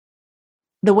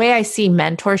the way I see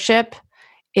mentorship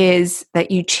is that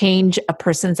you change a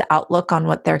person's outlook on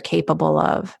what they're capable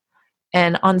of.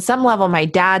 And on some level, my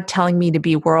dad telling me to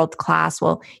be world class,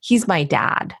 well, he's my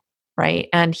dad, right?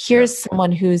 And here's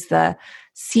someone who's the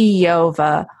CEO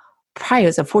of probably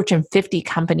was a Fortune 50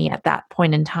 company at that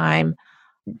point in time,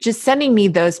 just sending me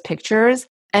those pictures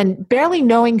and barely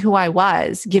knowing who I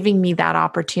was, giving me that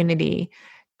opportunity.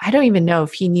 I don't even know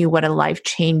if he knew what a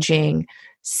life-changing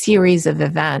series of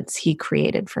events he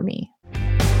created for me.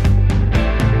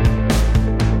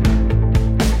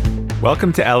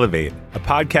 Welcome to Elevate, a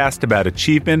podcast about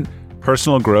achievement,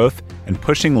 personal growth, and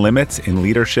pushing limits in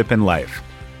leadership and life.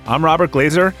 I'm Robert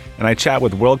Glazer, and I chat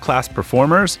with world-class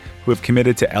performers who have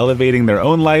committed to elevating their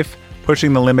own life,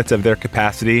 pushing the limits of their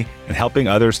capacity, and helping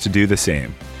others to do the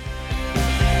same.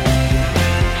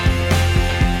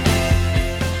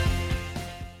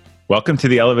 Welcome to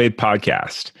the Elevate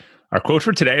podcast. Our quote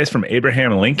for today is from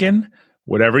Abraham Lincoln: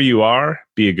 "Whatever you are,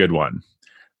 be a good one."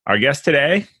 Our guest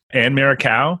today,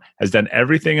 Miura-Ko, has done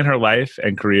everything in her life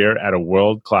and career at a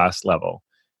world-class level.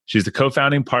 She's the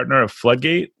co-founding partner of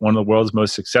Floodgate, one of the world's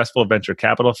most successful venture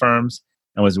capital firms,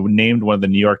 and was named one of the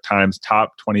New York Times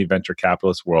top 20 venture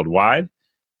capitalists worldwide.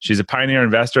 She's a pioneer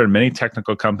investor in many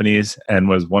technical companies and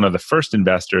was one of the first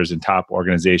investors in top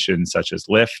organizations such as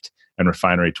Lyft and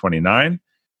Refinery 29.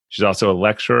 She's also a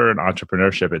lecturer in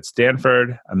entrepreneurship at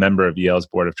Stanford, a member of Yale's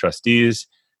Board of Trustees,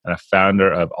 and a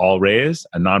founder of All Raise,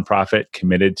 a nonprofit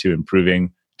committed to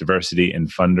improving diversity in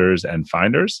funders and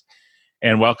finders.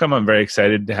 And welcome. I'm very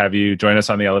excited to have you join us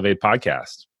on the Elevate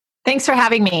podcast. Thanks for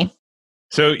having me.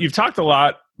 So you've talked a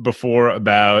lot before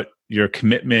about your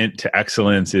commitment to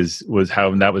excellence was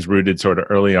how that was rooted sort of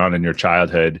early on in your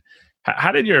childhood.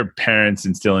 How did your parents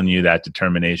instill in you that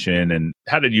determination, and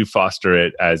how did you foster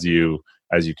it as you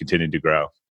continued to grow?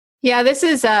 Yeah, this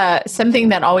is something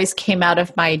that always came out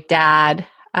of my dad.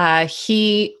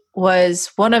 He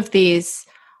was one of the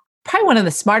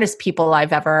smartest people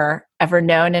I've ever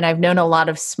known. And I've known a lot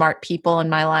of smart people in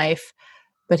my life,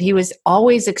 but he was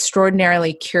always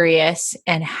extraordinarily curious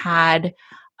and had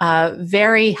a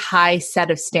very high set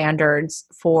of standards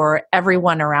for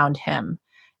everyone around him.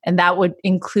 And that would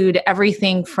include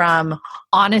everything from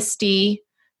honesty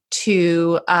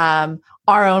to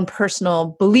our own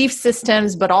personal belief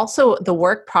systems, but also the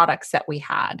work products that we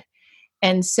had.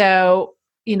 And so,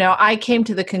 I came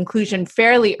to the conclusion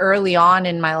fairly early on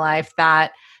in my life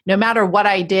that no matter what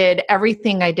I did,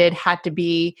 everything I did had to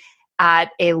be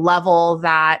at a level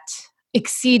that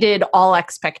exceeded all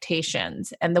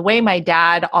expectations. And the way my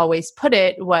dad always put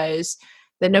it was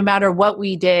that no matter what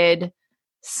we did,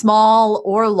 small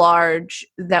or large,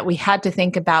 that we had to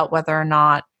think about whether or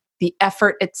not the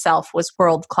effort itself was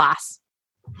world class.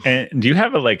 And do you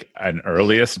have an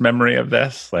earliest memory of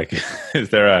this? Is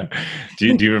there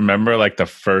do you remember the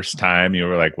first time you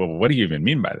were like, well, what do you even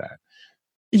mean by that?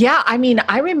 Yeah.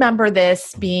 I remember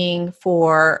this being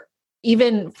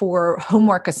even for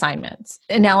homework assignments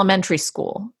in elementary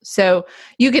school. So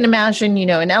you can imagine,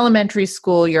 in elementary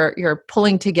school, you're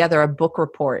pulling together a book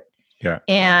report. Yeah.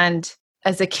 And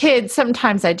as a kid,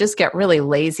 sometimes I just get really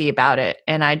lazy about it.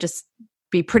 And I just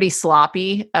be pretty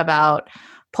sloppy about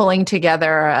pulling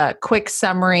together a quick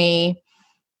summary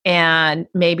and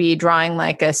maybe drawing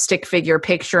a stick figure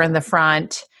picture in the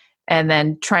front and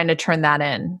then trying to turn that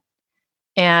in.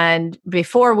 And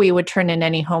before we would turn in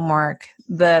any homework,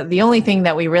 the only thing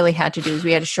that we really had to do is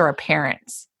we had to show our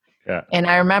parents. Yeah. And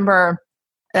I remember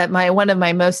that one of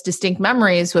my most distinct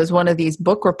memories was one of these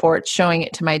book reports showing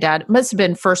it to my dad. It must have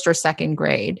been first or second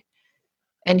grade.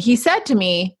 And he said to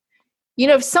me,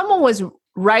 if someone was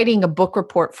writing a book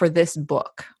report for this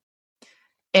book,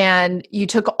 and you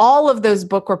took all of those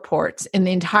book reports in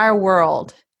the entire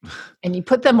world and you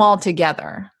put them all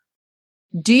together,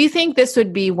 do you think this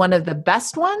would be one of the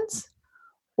best ones?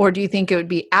 Or do you think it would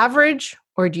be average?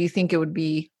 Or do you think it would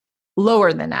be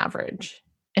lower than average?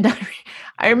 And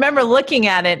I remember looking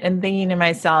at it and thinking to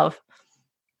myself,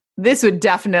 this would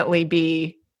definitely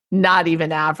be not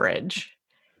even average.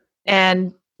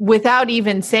 And without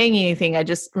even saying anything, I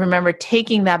just remember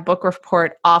taking that book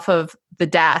report off of the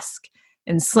desk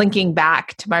and slinking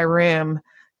back to my room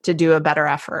to do a better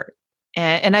effort.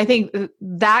 And I think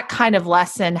that kind of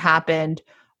lesson happened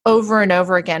over and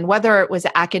over again, whether it was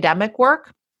academic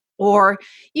work or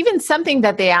even something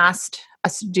that they asked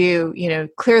us to do,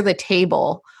 clear the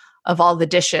table of all the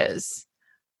dishes.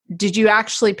 Did you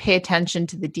actually pay attention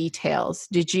to the details?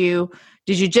 Did you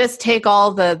just take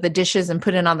all the dishes and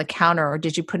put it on the counter, or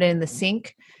did you put it in the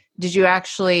sink? Did you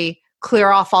actually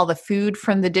clear off all the food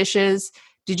from the dishes?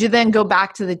 Did you then go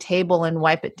back to the table and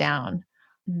wipe it down?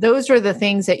 Those are the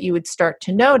things that you would start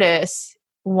to notice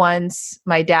once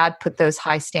my dad put those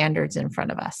high standards in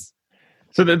front of us.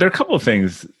 So there are a couple of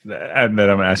things that I'm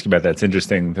going to ask you about that's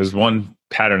interesting. There's one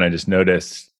pattern I just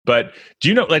noticed. But do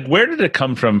you know, like, where did it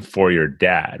come from for your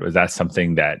dad? Was that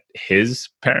something that his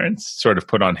parents sort of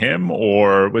put on him,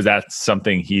 or was that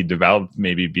something he developed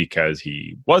maybe because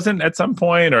he wasn't at some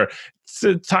point? Or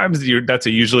times that's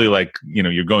usually like,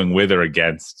 you're going with or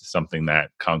against something that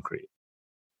concrete.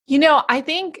 I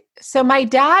think, so my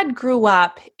dad grew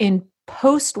up in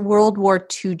post-World War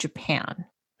II Japan.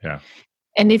 Yeah.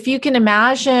 And if you can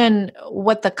imagine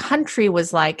what the country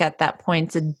was like at that point,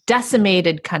 it's a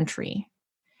decimated country.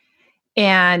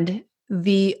 And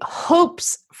the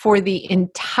hopes for the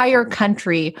entire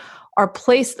country are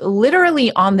placed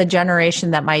literally on the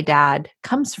generation that my dad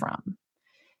comes from.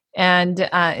 And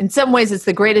in some ways, it's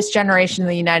the greatest generation in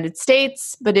the United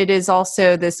States, but it is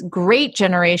also this great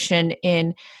generation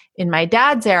in my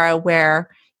dad's era where,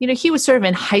 he was sort of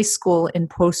in high school in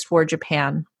post-war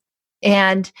Japan.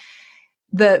 And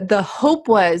the hope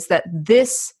was that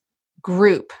this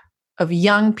group of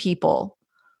young people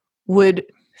would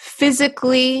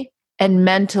physically and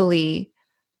mentally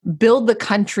build the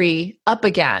country up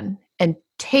again and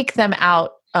take them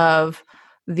out of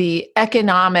the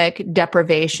economic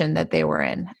deprivation that they were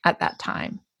in at that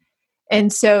time.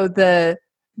 And so the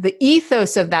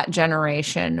ethos of that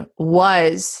generation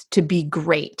was to be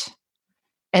great,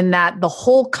 and that the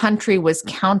whole country was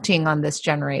counting on this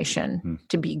generation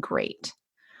to be great.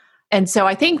 And so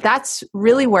I think that's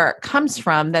really where it comes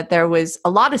from, that there was a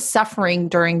lot of suffering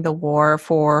during the war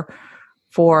for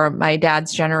my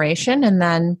dad's generation. And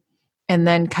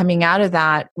then coming out of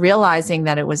that, realizing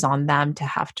that it was on them to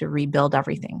have to rebuild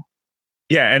everything.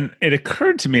 Yeah. And it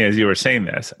occurred to me as you were saying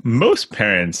this, most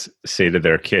parents say to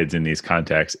their kids in these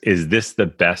contexts, is this the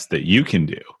best that you can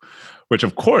do? Which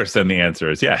of course, then the answer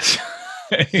is yes.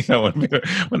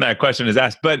 When that question is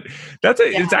asked, but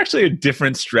it's actually a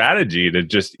different strategy to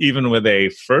just, even with a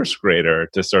first grader,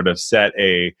 to sort of set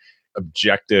a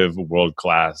objective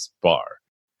world-class bar.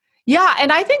 Yeah.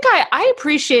 And I think I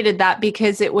appreciated that,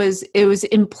 because it was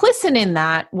implicit in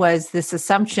that was this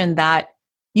assumption that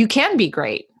you can be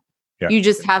great. Yeah. You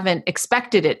just haven't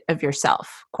expected it of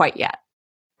yourself quite yet.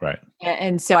 Right.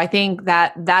 And so I think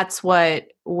that's what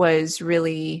was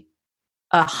really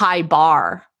a high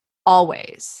bar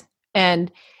always.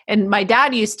 And my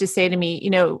dad used to say to me,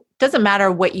 it doesn't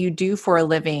matter what you do for a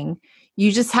living.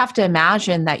 You just have to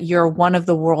imagine that you're one of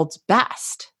the world's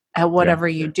best at whatever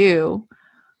you do.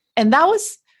 And that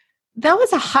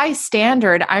was a high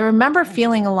standard. I remember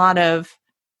feeling a lot of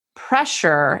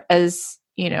pressure as,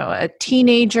 a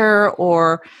teenager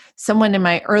or someone in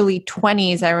my early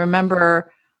 20s. I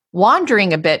remember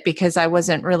wandering a bit because I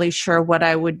wasn't really sure what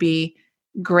I would be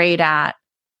great at.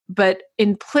 But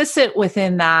implicit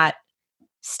within that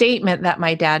statement that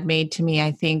my dad made to me,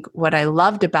 I think what I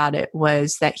loved about it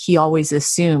was that he always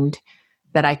assumed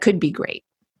that I could be great.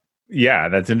 Yeah,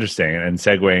 that's interesting. And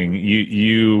segueing,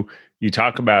 you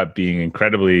talk about being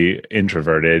incredibly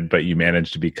introverted, but you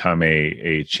managed to become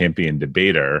a champion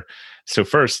debater. So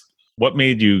first, what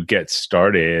made you get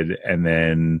started? And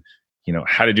then,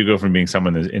 how did you go from being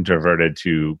someone that's introverted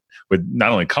to with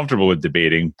not only comfortable with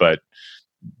debating, but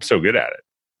so good at it?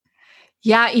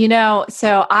 Yeah,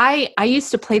 so I used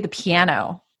to play the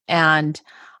piano, and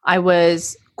I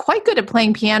was quite good at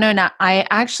playing piano, and I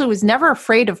actually was never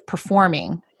afraid of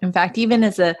performing. In fact, even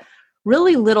as a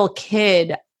really little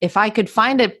kid, if I could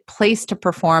find a place to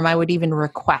perform, I would even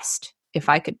request if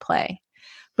I could play.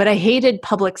 But I hated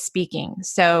public speaking,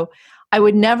 so I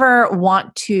would never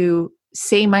want to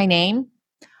say my name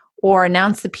or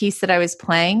announce the piece that I was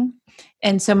playing.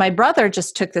 And so my brother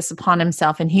just took this upon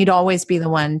himself, and he'd always be the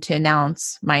one to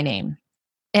announce my name.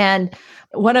 And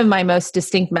one of my most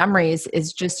distinct memories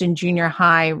is just in junior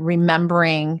high,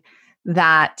 remembering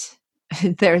that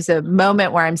there's a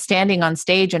moment where I'm standing on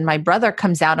stage and my brother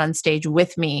comes out on stage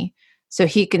with me so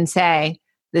he can say,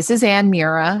 "This is Ann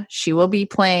Miura. She will be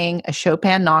playing a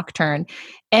Chopin nocturne."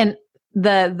 And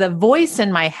the voice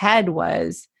in my head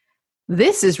was,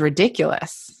 "This is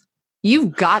ridiculous.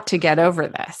 You've got to get over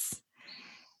this."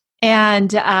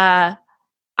 And I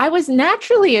was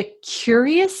naturally a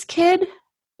curious kid.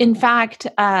 In fact,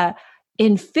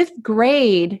 in fifth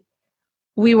grade,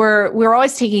 we were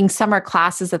always taking summer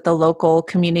classes at the local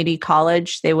community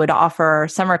college. They would offer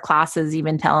summer classes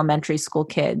even to elementary school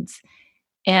kids.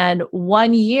 And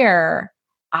one year,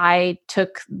 I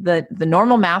took the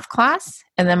normal math class,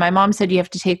 and then my mom said, "You have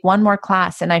to take one more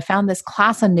class." And I found this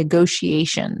class on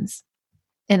negotiations.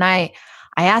 And I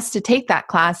asked to take that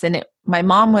class, and my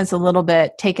mom was a little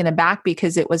bit taken aback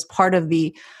because it was part of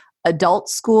the adult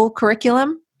school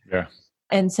curriculum. Yeah.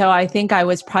 And so I think I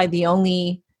was probably the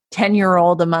only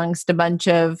 10-year-old amongst a bunch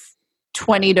of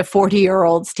 20 to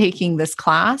 40-year-olds taking this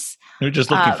class. You're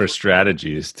just looking for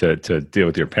strategies to deal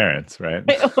with your parents, right?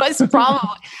 It was probably,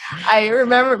 I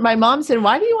remember my mom said,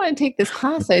 "Why do you want to take this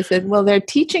class?" I said, "Well, they're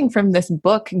teaching from this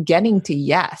book, Getting to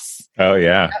Yes." Oh,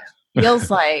 yeah. It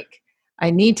feels like I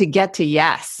need to get to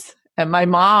yes. And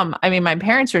my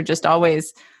parents were just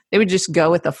always, they would just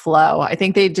go with the flow. I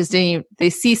think they just didn't,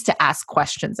 they ceased to ask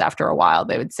questions after a while.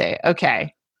 They would say,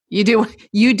 "Okay, you do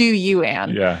you,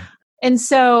 Anne." Yeah. And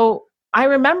so I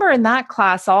remember in that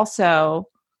class also,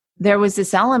 there was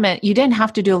this element, you didn't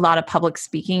have to do a lot of public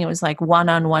speaking. It was like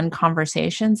one-on-one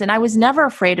conversations. And I was never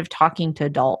afraid of talking to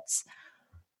adults.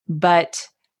 But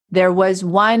there was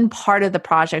one part of the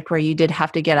project where you did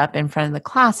have to get up in front of the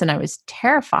class, and I was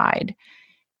terrified.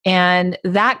 And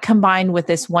that combined with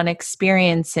this one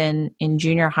experience in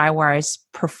junior high where I was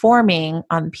performing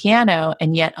on the piano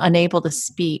and yet unable to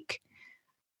speak,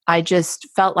 I just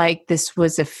felt like this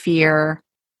was a fear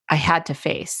I had to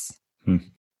face.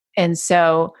 And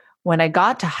so when I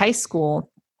got to high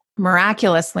school,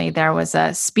 miraculously, there was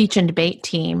a speech and debate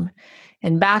team.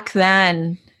 And back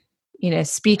then,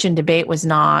 speech and debate was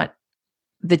not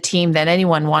the team that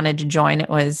anyone wanted to join. It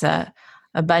was a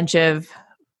bunch of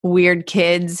weird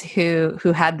kids who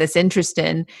had this interest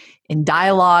in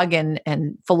dialogue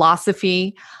and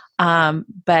philosophy.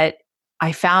 But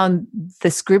I found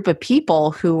this group of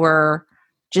people who were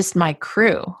just my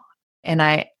crew. And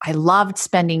I loved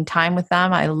spending time with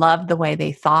them. I loved the way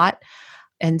they thought.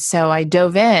 And so I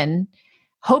dove in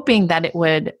hoping that it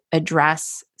would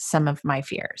address some of my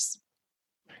fears.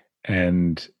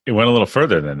 And it went a little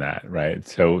further than that, right?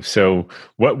 So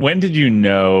when did you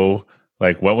know,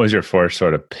 like, what was your first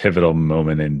sort of pivotal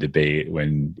moment in debate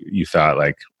when you thought,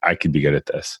 like, I could be good at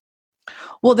this?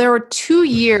 Well, there were 2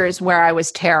 years where I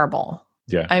was terrible.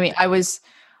 Yeah. I mean,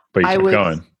 But you kept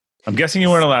going. I'm guessing you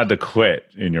weren't allowed to quit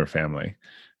in your family.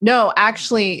 No,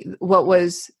 actually, what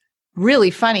was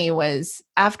really funny was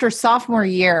after sophomore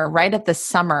year, right at the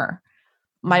summer,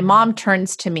 my mom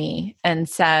turns to me and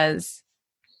says,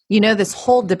 "This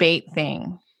whole debate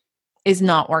thing is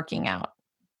not working out."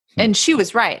 And she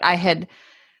was right. I had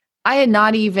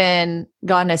not even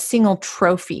gotten a single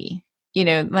trophy.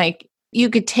 Like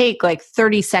you could take like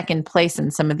 32nd place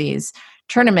in some of these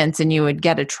tournaments and you would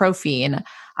get a trophy. And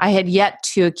I had yet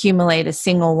to accumulate a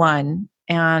single one.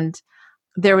 And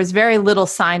there was very little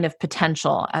sign of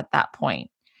potential at that point.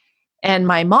 And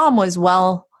my mom was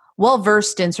well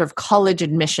versed in sort of college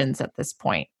admissions at this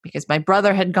point because my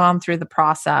brother had gone through the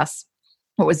process,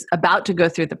 or was about to go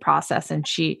through the process. And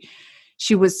she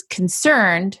was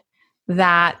concerned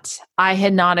that I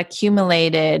had not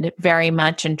accumulated very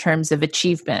much in terms of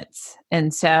achievements.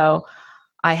 And so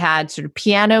I had sort of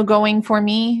piano going for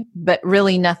me, but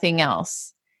really nothing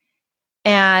else.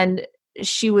 And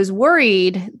she was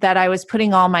worried that I was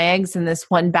putting all my eggs in this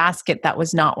one basket that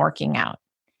was not working out.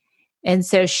 And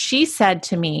so she said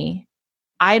to me,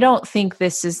 "I don't think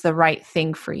this is the right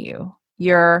thing for you.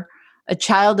 You're a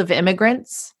child of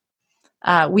immigrants.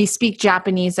 We speak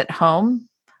Japanese at home.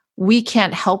 We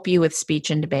can't help you with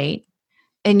speech and debate.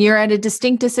 And you're at a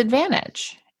distinct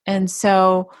disadvantage. And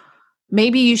so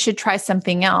maybe you should try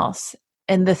something else."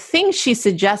 And the thing she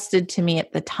suggested to me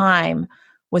at the time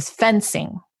was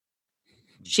fencing.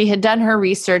 She had done her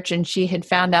research and she had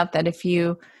found out that if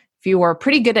you were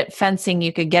pretty good at fencing,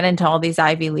 you could get into all these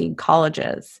Ivy League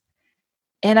colleges.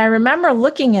 And I remember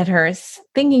looking at her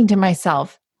thinking to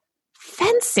myself,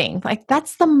 fencing, like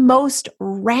that's the most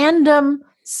random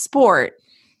sport.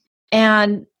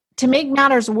 And to make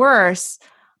matters worse,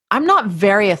 I'm not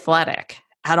very athletic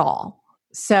at all.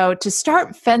 So to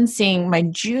start fencing my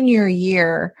junior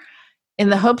year in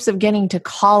the hopes of getting to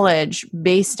college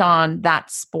based on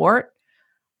that sport,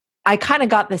 I kind of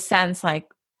got the sense like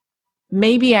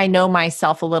maybe I know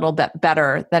myself a little bit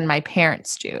better than my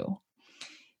parents do.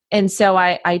 And so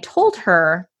I told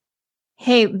her,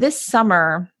 "Hey, this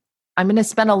summer, I'm going to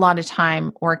spend a lot of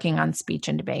time working on speech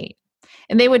and debate."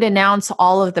 And they would announce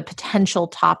all of the potential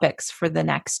topics for the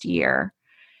next year.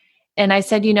 And I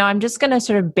said, I'm just going to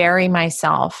sort of bury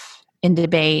myself in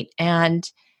debate. And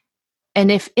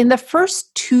if in the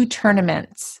first 2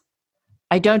 tournaments,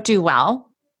 I don't do well,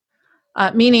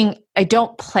 meaning I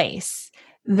don't place,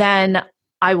 then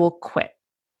I will quit.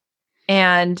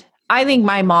 And I think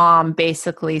my mom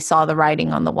basically saw the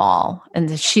writing on the wall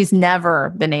and she's never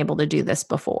been able to do this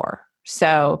before.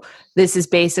 So this is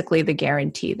basically the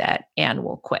guarantee that Anne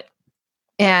will quit.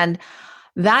 And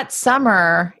that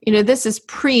summer, this is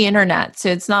pre-internet. So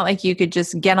it's not like you could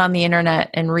just get on the internet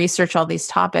and research all these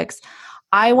topics.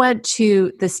 I went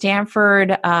to the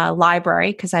Stanford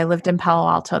library because I lived in Palo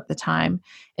Alto at the time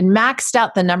and maxed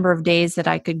out the number of days that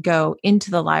I could go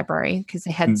into the library because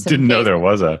they had some Didn't know days. there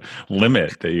was a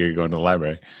limit that you're going to the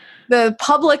library. The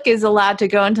public is allowed to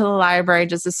go into the library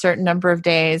just a certain number of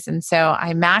days. And so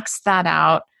I maxed that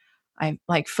out. I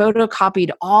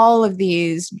photocopied all of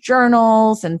these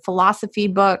journals and philosophy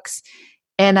books.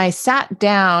 And I sat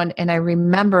down and I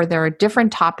remember there are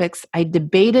different topics. I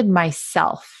debated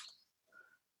myself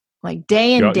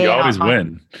day in, day out. You always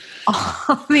win.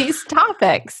 All these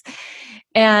topics.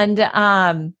 And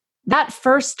that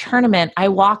first tournament, I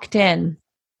walked in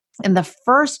the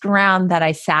first round that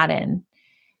I sat in,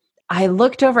 I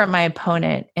looked over at my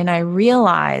opponent and I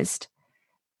realized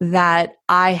that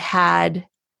I had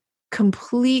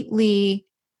completely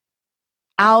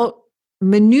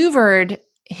outmaneuvered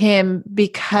him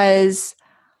because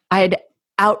I had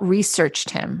out-researched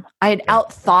him. I had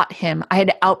out-thought him. I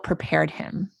had out-prepared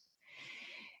him.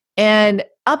 And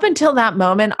up until that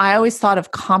moment, I always thought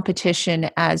of competition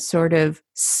as sort of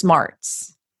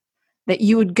smarts, that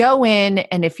you would go in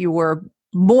and if you were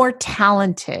more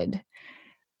talented,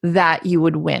 that you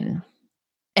would win.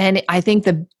 And I think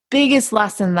the biggest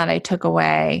lesson that I took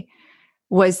away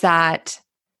was that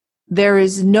there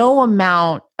is no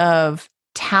amount of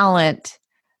talent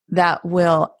that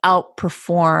will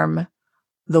outperform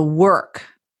the work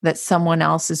that someone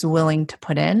else is willing to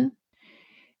put in.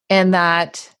 And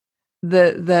that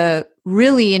the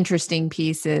really interesting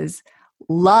piece is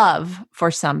love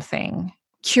for something,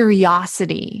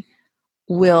 curiosity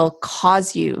will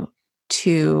cause you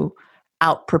to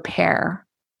out-prepare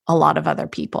a lot of other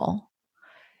people.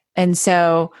 And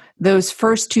so those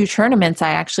first two tournaments,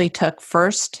 I actually took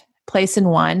first place in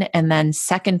one and then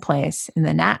second place in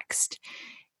the next.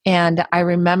 And I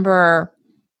remember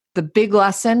the big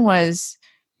lesson was,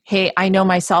 hey, I know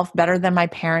myself better than my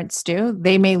parents do.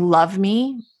 They may love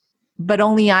me, but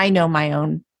only I know my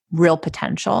own real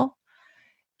potential.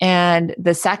 And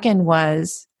the second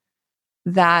was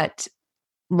that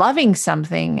loving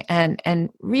something and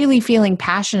really feeling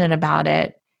passionate about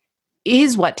it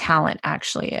is what talent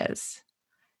actually is.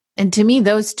 And to me,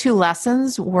 those two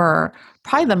lessons were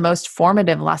probably the most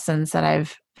formative lessons that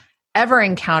I've ever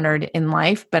encountered in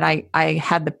life, but I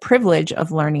had the privilege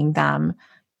of learning them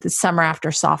the summer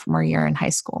after sophomore year in high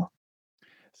school.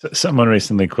 So someone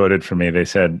recently quoted for me, they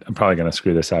said, I'm probably going to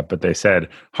screw this up, but they said,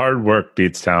 hard work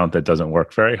beats talent that doesn't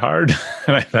work very hard.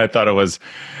 And I thought it was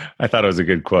a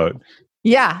good quote.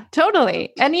 Yeah,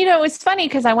 totally. And, it was funny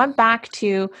because I went back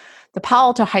to the Palo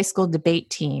Alto High School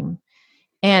debate team.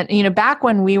 And, back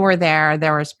when we were there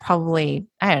was probably,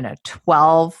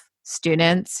 12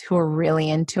 students who were really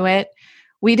into it.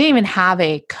 We didn't even have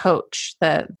a coach.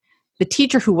 The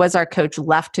teacher who was our coach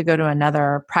left to go to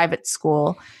another private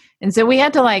school. And so we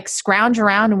had to scrounge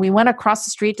around, and we went across the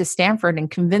street to Stanford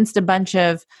and convinced a bunch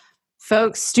of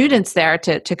students there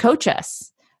to coach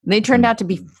us. They turned out to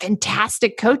be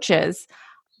fantastic coaches.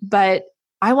 But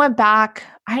I went back,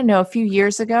 a few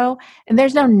years ago, and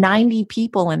there's now 90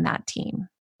 people in that team.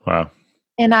 Wow.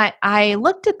 And I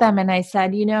looked at them and I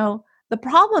said, the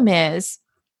problem is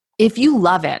if you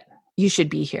love it, you should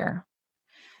be here.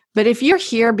 But if you're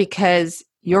here because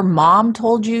your mom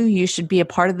told you should be a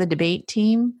part of the debate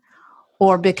team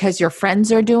or because your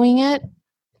friends are doing it,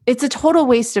 it's a total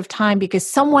waste of time because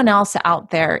someone else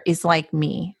out there is like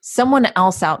me. Someone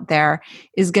else out there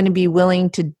is going to be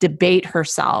willing to debate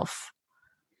herself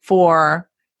for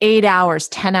 8 hours,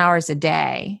 10 hours a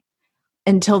day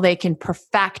until they can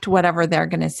perfect whatever they're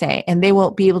going to say. And they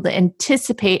will be able to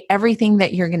anticipate everything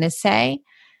that you're going to say.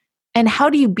 And how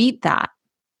do you beat that?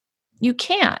 You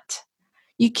can't.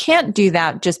 You can't do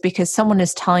that just because someone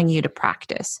is telling you to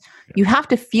practice. You have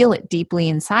to feel it deeply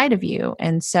inside of you.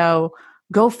 And so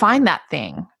go find that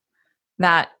thing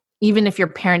that even if your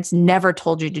parents never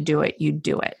told you to do it, you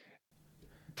do it.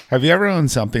 Have you ever owned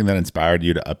something that inspired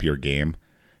you to up your game?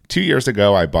 2 years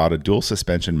ago, I bought a dual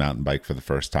suspension mountain bike for the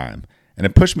first time, and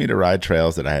it pushed me to ride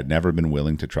trails that I had never been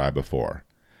willing to try before.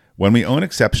 When we own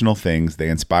exceptional things, they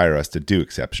inspire us to do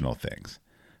exceptional things.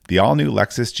 The all-new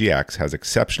Lexus GX has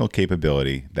exceptional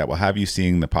capability that will have you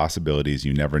seeing the possibilities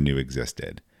you never knew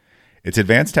existed. Its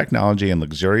advanced technology and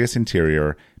luxurious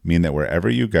interior mean that wherever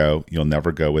you go, you'll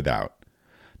never go without.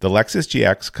 The Lexus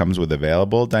GX comes with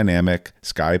available dynamic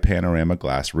sky panorama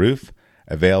glass roof,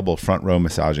 available front row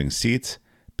massaging seats,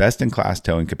 best-in-class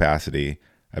towing capacity,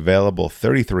 available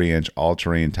 33-inch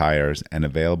all-terrain tires, and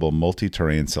available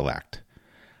multi-terrain select.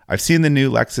 I've seen the new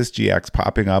Lexus GX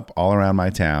popping up all around my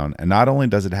town, and not only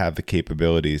does it have the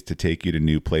capabilities to take you to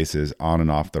new places on and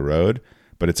off the road,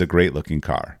 but it's a great-looking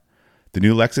car. The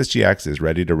new Lexus GX is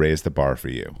ready to raise the bar for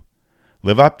you.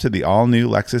 Live up to the all-new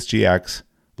Lexus GX,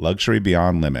 luxury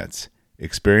beyond limits.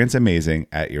 Experience amazing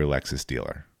at your Lexus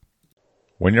dealer.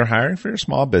 When you're hiring for your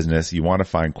small business, you want to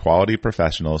find quality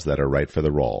professionals that are right for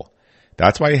the role.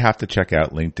 That's why you have to check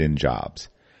out LinkedIn Jobs.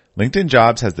 LinkedIn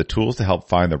Jobs has the tools to help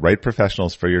find the right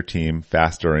professionals for your team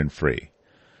faster and free.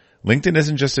 LinkedIn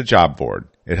isn't just a job board.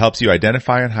 It helps you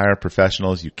identify and hire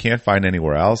professionals you can't find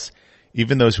anywhere else,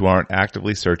 even those who aren't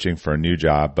actively searching for a new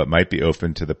job but might be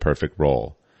open to the perfect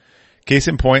role. Case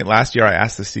in point, last year I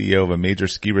asked the CEO of a major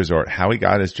ski resort how he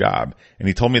got his job, and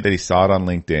he told me that he saw it on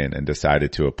LinkedIn and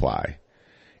decided to apply.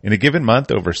 In a given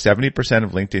month, over 70%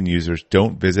 of LinkedIn users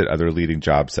don't visit other leading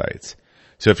job sites.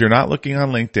 So if you're not looking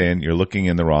on LinkedIn, you're looking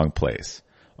in the wrong place.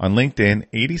 On LinkedIn,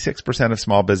 86% of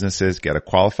small businesses get a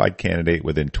qualified candidate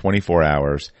within 24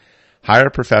 hours. Hire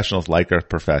professionals like a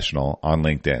professional on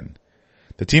LinkedIn.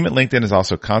 The team at LinkedIn is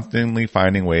also constantly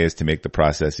finding ways to make the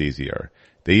process easier.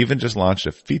 They even just launched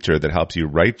a feature that helps you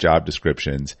write job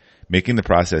descriptions, making the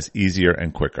process easier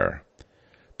and quicker.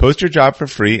 Post your job for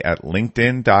free at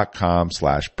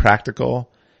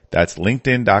linkedin.com/practical. That's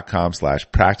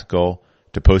linkedin.com/practical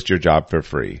to post your job for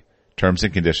free. Terms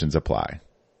and conditions apply.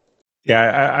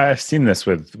 Yeah, I've seen this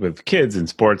with kids in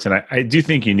sports, and I do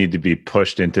think you need to be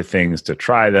pushed into things to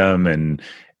try them and,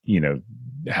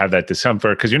 have that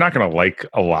discomfort, because you're not going to like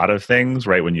a lot of things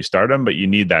right when you start them, but you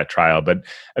need that trial. But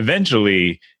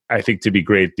eventually, I think to be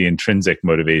great, the intrinsic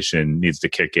motivation needs to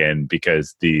kick in,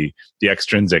 because the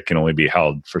extrinsic can only be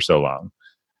held for so long.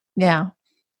 Yeah.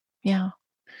 Yeah.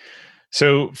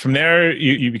 So from there,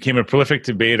 you became a prolific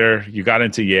debater. You got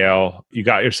into Yale. You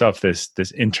got yourself this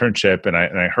internship, and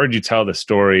I heard you tell the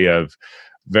story of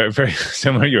very, very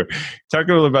similar. You're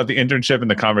talking a little about the internship and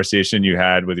the conversation you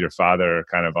had with your father,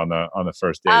 kind of on the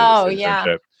first day of this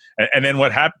internship. Yeah. And then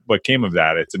what happened? What came of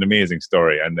that? It's an amazing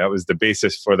story, and that was the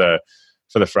basis for the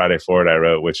Friday Forward I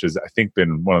wrote, which has, I think,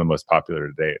 been one of the most popular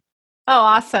to date. Oh,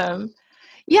 awesome!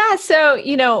 Yeah. So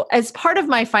as part of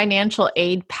my financial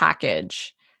aid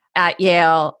package at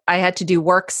Yale, I had to do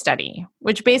work study,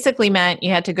 which basically meant you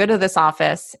had to go to this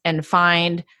office and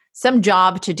find some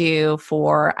job to do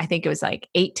for, I think it was like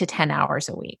 8 to 10 hours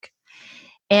a week.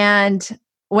 And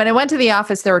when I went to the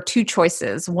office, there were two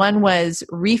choices. One was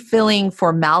refilling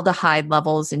formaldehyde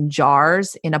levels in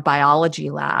jars in a biology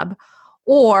lab,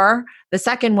 or the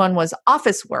second one was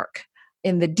office work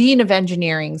in the Dean of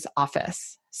Engineering's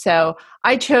office. So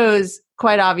I chose,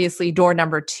 quite obviously, door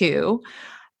number 2,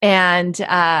 and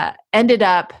ended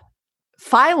up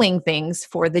filing things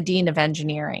for the Dean of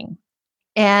Engineering.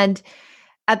 And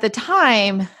at the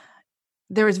time,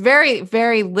 there was very,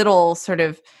 very little sort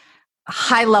of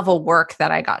high-level work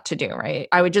that I got to do, right?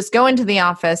 I would just go into the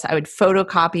office, I would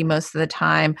photocopy most of the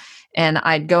time, and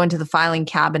I'd go into the filing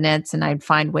cabinets, and I'd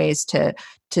find ways to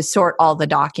sort all the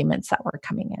documents that were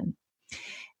coming in.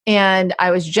 And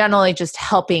I was generally just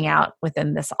helping out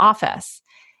within this office.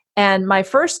 And my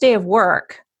first day of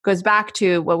work goes back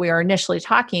to what we were initially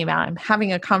talking about. I'm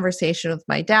having a conversation with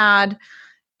my dad.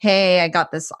 Hey, I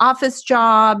got this office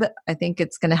job. I think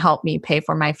it's going to help me pay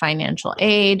for my financial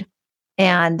aid.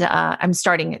 And I'm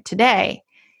starting it today.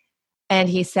 And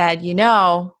he said, you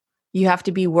have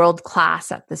to be world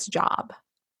class at this job.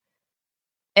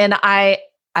 And I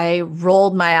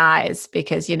rolled my eyes,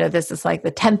 because, this is like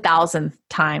the 10,000th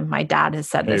time my dad has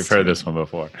said this. You've heard this one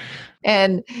before.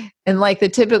 And like the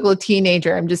typical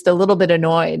teenager, I'm just a little bit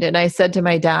annoyed. And I said to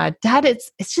my dad,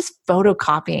 it's just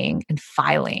photocopying and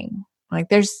filing. Like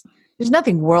there's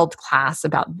nothing world class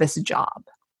about this job.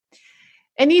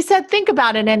 And he said, think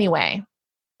about it anyway.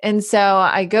 And so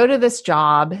I go to this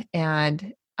job,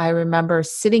 and I remember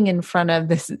sitting in front of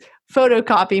this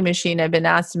photocopy machine. I've been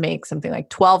asked to make something like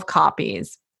 12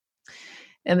 copies.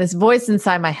 And this voice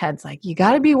inside my head's like, you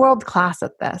got to be world class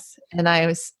at this. And I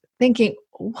was thinking,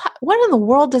 what in the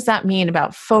world does that mean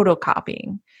about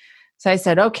photocopying? So I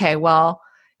said, okay, well,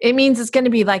 it means it's going to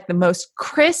be like the most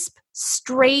crisp,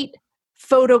 straight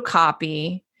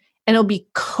photocopy, and it'll be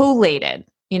collated.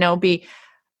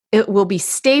 It will be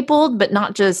stapled, but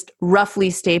not just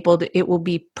roughly stapled. It will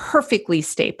be perfectly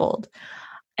stapled.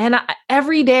 And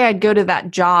every day I'd go to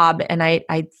that job, and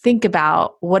I'd think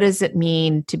about, what does it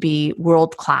mean to be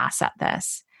world class at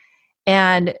this?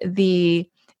 And the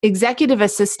executive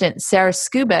assistant, Sarah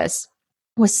Skubas,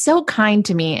 was so kind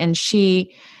to me, and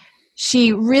she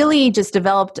really just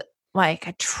developed like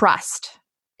a trust.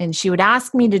 And she would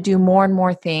ask me to do more and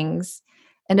more things.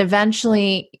 And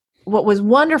eventually, what was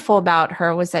wonderful about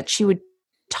her was that she would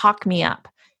talk me up.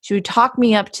 She would talk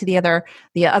me up to the other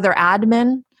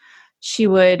admin. She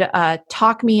would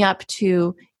talk me up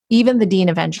to even the Dean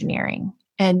of Engineering.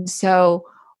 And so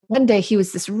one day he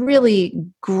was this really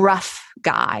gruff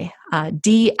guy,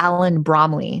 D. Allen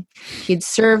Bromley. He'd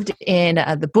served in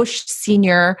the Bush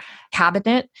senior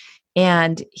cabinet,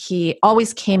 and he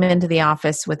always came into the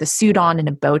office with a suit on and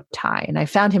a bow tie. And I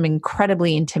found him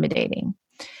incredibly intimidating.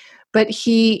 But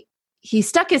he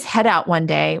stuck his head out one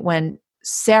day when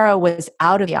Sarah was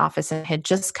out of the office and had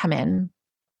just come in.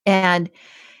 And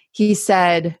he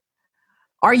said,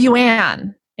 "Are you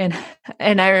Anne?" And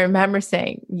I remember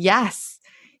saying, "Yes."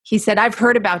 He said, "I've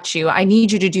heard about you. I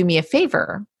need you to do me a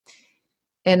favor."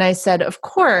 And I said, "Of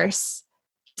course."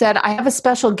 He said, "I have a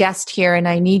special guest here and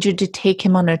I need you to take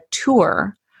him on a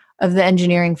tour of the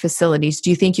engineering facilities. Do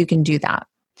you think you can do that?"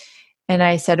 And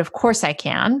I said, "Of course I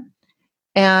can."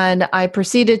 And I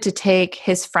proceeded to take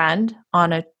his friend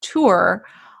on a tour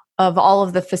of all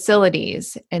of the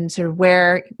facilities and sort of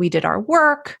where we did our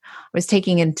work. I was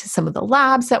taking him to some of the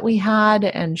labs that we had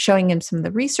and showing him some of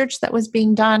the research that was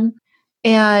being done.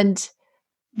 And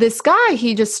this guy,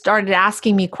 he just started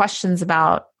asking me questions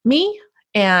about me.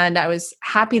 And I was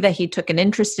happy that he took an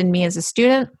interest in me as a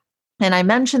student. And I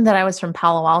mentioned that I was from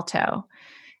Palo Alto.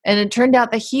 And it turned out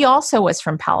that he also was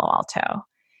from Palo Alto.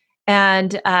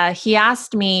 And he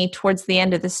asked me towards the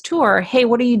end of this tour, "Hey,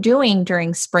 what are you doing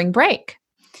during spring break?"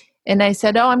 And I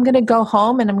said, "Oh, I'm going to go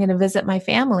home and I'm going to visit my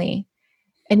family."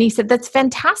 And he said, "That's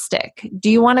fantastic. Do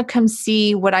you want to come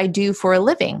see what I do for a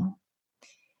living?"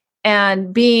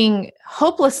 And being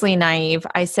hopelessly naive,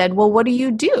 I said, "Well, what do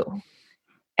you do?"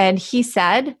 And he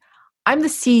said, "I'm the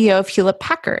CEO of Hewlett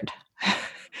Packard,"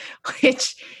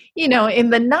 which, in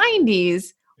the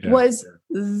 90s was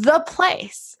the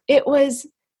place. It was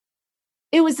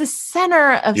the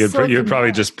center of Silicon You probably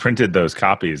Valley. just printed those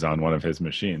copies on one of his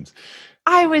machines.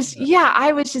 I was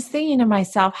just thinking to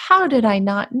myself, how did I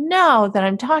not know that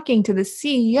I'm talking to the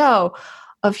CEO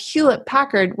of Hewlett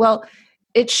Packard? Well,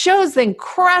 it shows the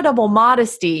incredible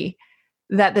modesty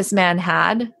that this man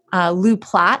had, Lou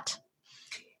Platt.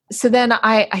 So then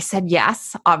I said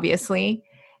yes, obviously.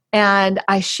 And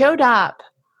I showed up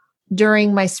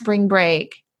during my spring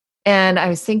break and I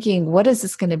was thinking, what is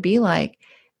this going to be like?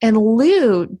 And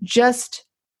Lou just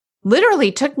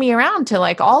literally took me around to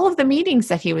like all of the meetings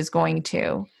that he was going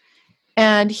to.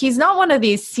 And he's not one of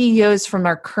these CEOs from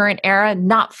our current era,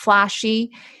 not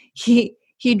flashy.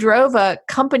 He drove a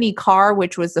company car,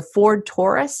 which was the Ford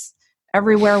Taurus,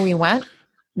 everywhere we went,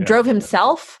 drove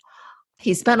himself.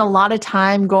 He spent a lot of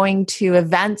time going to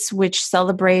events which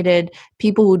celebrated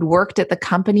people who'd worked at the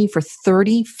company for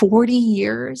 30, 40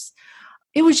 years.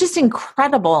 It was just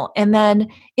incredible. And then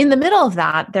in the middle of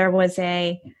that, there was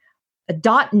a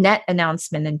 .NET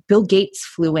announcement, and Bill Gates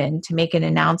flew in to make an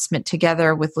announcement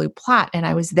together with Lou Platt. And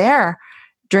I was there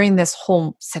during this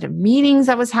whole set of meetings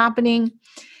that was happening.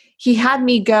 He had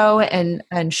me go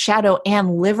and shadow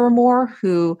Ann Livermore,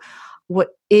 who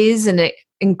is an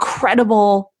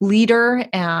incredible leader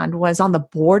and was on the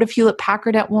board of Hewlett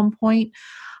Packard at one point.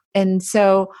 And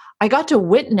so I got to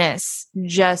witness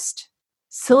just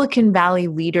Silicon Valley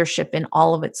leadership in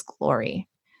all of its glory.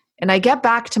 And I get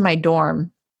back to my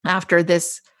dorm after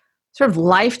this sort of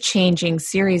life-changing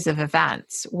series of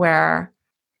events where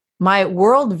my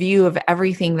worldview of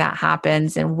everything that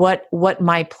happens and what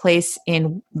my place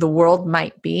in the world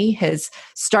might be has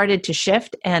started to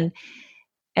shift. And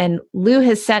Lou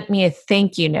has sent me a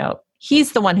thank you note.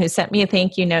 He's the one who sent me a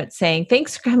thank you note saying,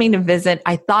 "Thanks for coming to visit.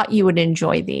 I thought you would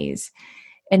enjoy these."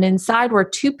 And inside were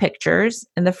two pictures.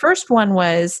 And the first one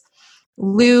was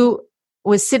Lou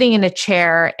was sitting in a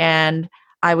chair and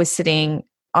I was sitting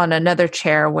on another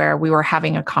chair where we were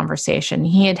having a conversation.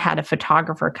 He had a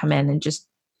photographer come in and just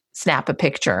snap a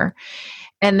picture.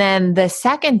 And then the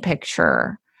second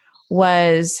picture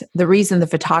was the reason the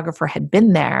photographer had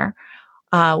been there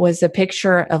was a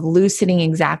picture of Lou sitting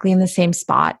exactly in the same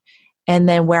spot. And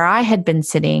then where I had been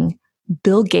sitting,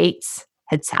 Bill Gates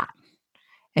had sat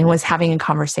and was having a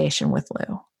conversation with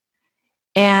Lou.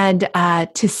 And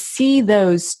to see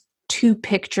those two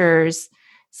pictures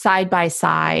side by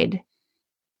side,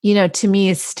 to me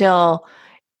is still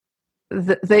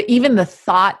even the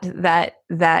thought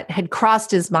that had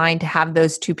crossed his mind to have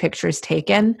those two pictures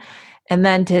taken and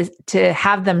then to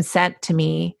have them sent to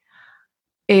me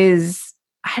is,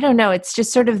 I don't know, it's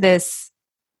just sort of this,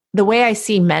 the way I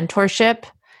see mentorship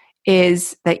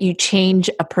is that you change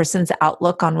a person's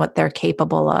outlook on what they're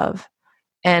capable of.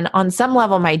 And on some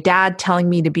level, my dad telling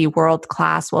me to be world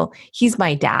class, well, he's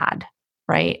my dad,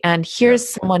 right? And here's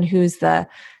someone who's the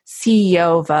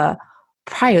CEO of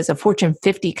probably was a Fortune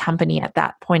 50 company at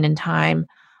that point in time,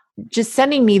 just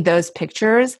sending me those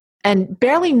pictures and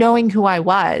barely knowing who I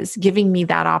was, giving me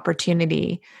that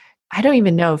opportunity. I don't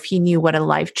even know if he knew what a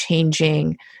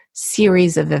life-changing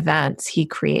series of events he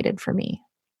created for me.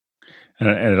 And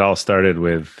it all started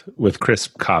with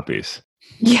crisp copies.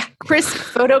 Yeah, crisp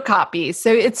photocopies.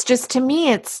 So it's just, to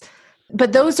me,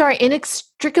 but those are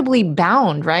inextricably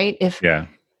bound, right?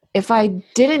 If I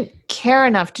didn't care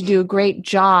enough to do a great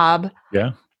job,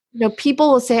 yeah,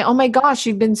 people will say, "Oh my gosh,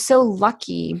 you've been so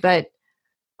lucky." But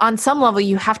on some level,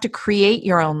 you have to create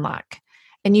your own luck,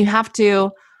 and you have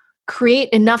to create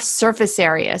enough surface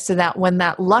area so that when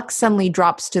that luck suddenly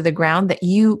drops to the ground, that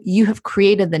you have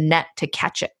created the net to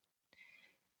catch it.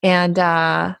 And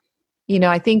I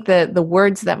think the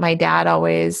words that my dad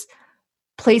always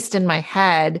placed in my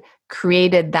head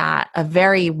created a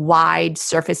very wide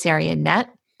surface area net,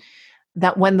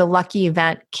 that when the lucky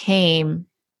event came,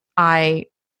 I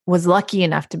was lucky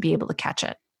enough to be able to catch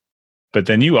it. But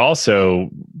then you also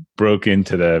broke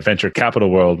into the venture capital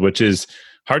world, which is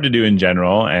hard to do in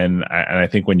general. And I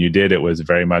think when you did, it was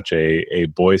very much a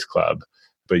boys' club,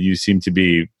 but you seem to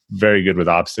be very good with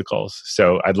obstacles.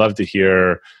 So I'd love to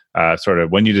hear sort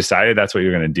of when you decided that's what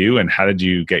you're going to do, and how did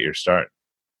you get your start?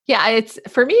 Yeah,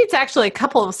 for me, it's actually a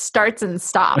couple of starts and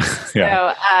stops.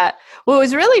 Yeah. So what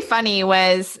was really funny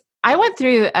was I went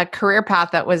through a career path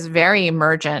that was very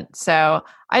emergent. So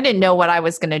I didn't know what I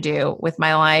was going to do with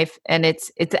my life. And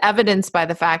it's evidenced by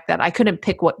the fact that I couldn't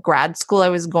pick what grad school I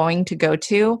was going to go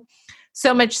to.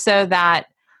 So much so that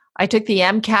I took the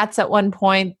MCATs at one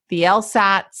point, the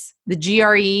LSATs, the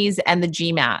GREs, and the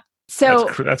GMAT. So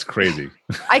that's crazy.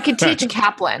 I could teach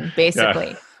Kaplan,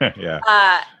 basically.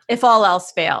 Yeah. If all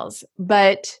else fails.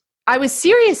 But I was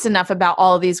serious enough about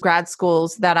all of these grad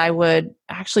schools that I would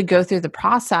actually go through the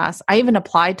process. I even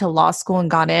applied to law school and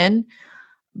got in.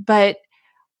 But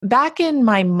back in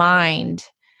my mind,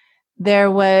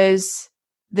 there was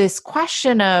this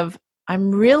question of,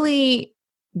 I'm really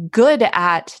good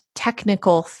at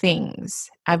technical things.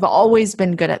 I've always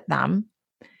been good at them.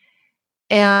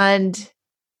 And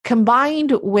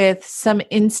combined with some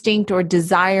instinct or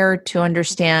desire to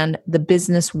understand the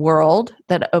business world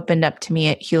that opened up to me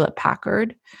at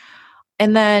Hewlett-Packard.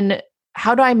 And then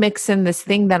how do I mix in this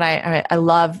thing that I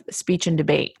love, speech and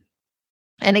debate?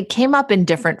 And it came up in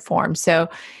different forms. So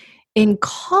in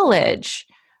college,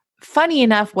 funny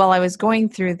enough, while I was going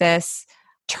through this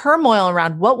turmoil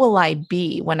around what will I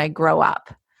be when I grow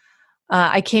up,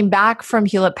 I came back from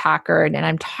Hewlett-Packard and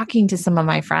I'm talking to some of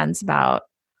my friends about,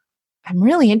 I'm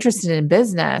really interested in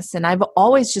business. And I've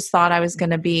always just thought I was going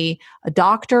to be a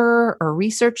doctor or a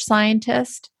research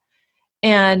scientist.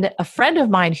 And a friend of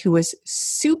mine who was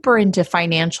super into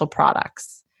financial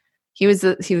products, he was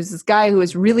this guy who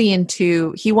was really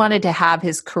he wanted to have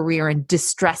his career in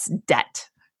distressed debt.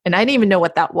 And I didn't even know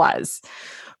what that was.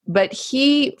 But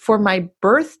he, for my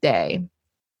birthday,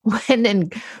 went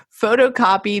and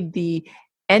photocopied the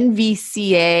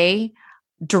NVCA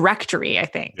directory, I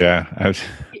think. Yeah.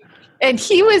 And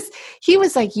he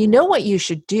was like, you know what you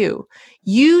should do?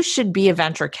 You should be a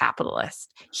venture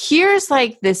capitalist. Here's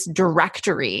like this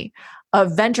directory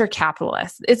of venture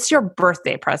capitalists. It's your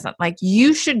birthday present. Like,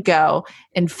 you should go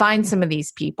and find some of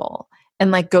these people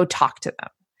and like go talk to them.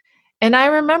 And I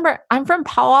remember, I'm from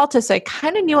Palo Alto, so I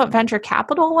kind of knew what venture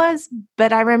capital was,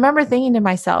 but I remember thinking to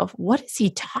myself, what is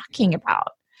he talking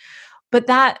about? But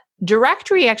that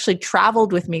directory actually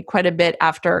traveled with me quite a bit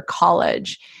after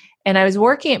college. And I was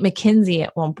working at McKinsey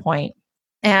at one point,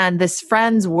 and this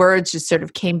friend's words just sort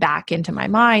of came back into my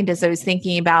mind as I was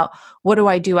thinking about, what do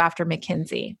I do after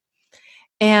McKinsey?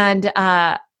 And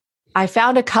I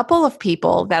found a couple of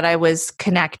people that I was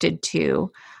connected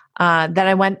to that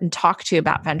I went and talked to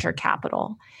about venture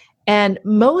capital. And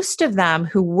most of them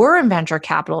who were in venture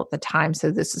capital at the time,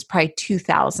 so this is probably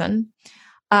 2000,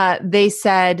 they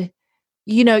said,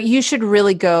 you should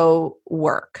really go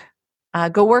work.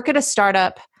 Go work at a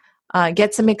startup.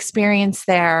 Get some experience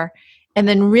there, and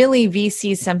then really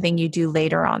VC is something you do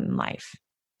later on in life.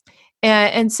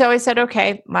 And so I said,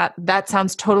 okay, that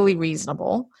sounds totally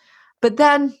reasonable. But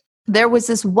then there was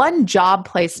this one job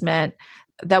placement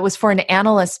that was for an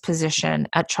analyst position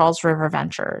at Charles River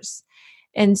Ventures.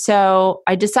 And so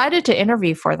I decided to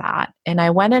interview for that. And I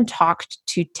went and talked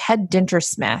to Ted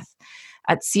Dintersmith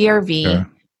at CRV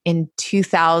in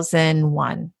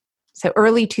 2001. So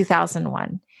early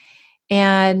 2001.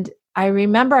 And I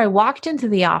remember I walked into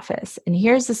the office, and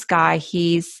here's this guy.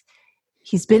 He's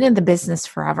been in the business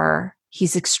forever.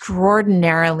 He's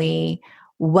extraordinarily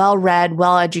well-read,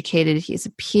 well-educated. He has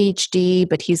a PhD,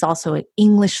 but he's also an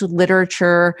English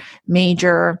literature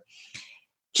major.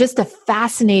 Just a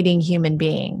fascinating human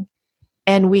being.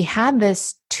 And we had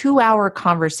this 2-hour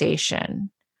conversation,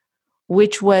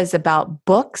 which was about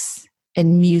books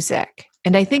and music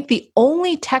And I think the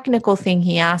only technical thing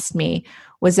he asked me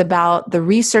was about the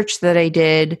research that I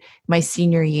did my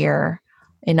senior year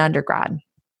in undergrad.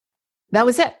 That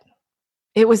was it.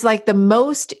 It was like the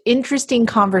most interesting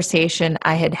conversation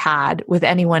I had had with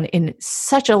anyone in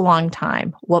such a long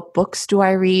time. What books do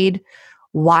I read?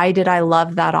 Why did I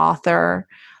love that author?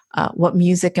 What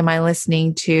music am I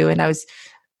listening to? And I was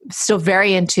still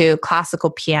very into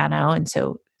classical piano. And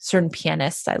so certain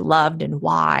pianists I loved and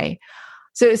why.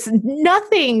 So it's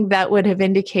nothing that would have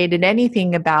indicated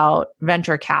anything about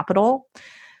venture capital.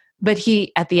 But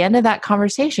he, at the end of that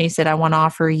conversation, he said, I want to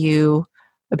offer you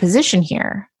a position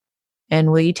here.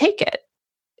 And will you take it?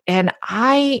 And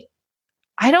I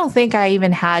don't think I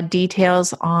even had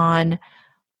details on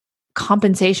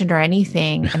compensation or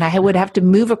anything. And I would have to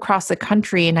move across the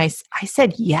country. And I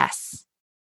said yes.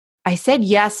 I said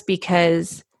yes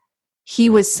because he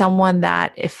was someone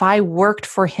that if I worked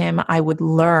for him, I would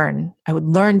learn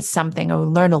something. I would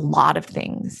learn a lot of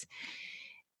things.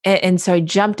 And so I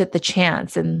jumped at the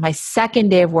chance. And my second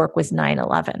day of work was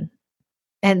 9/11.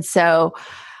 And so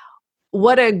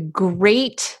what a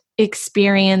great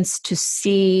experience to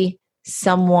see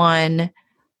someone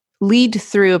lead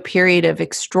through a period of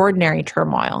extraordinary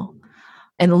turmoil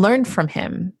and learn from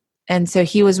him. And so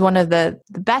he was one of the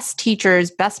best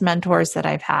teachers, best mentors that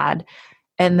I've had.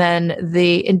 And then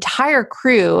the entire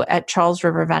crew at Charles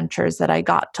River Ventures that I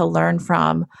got to learn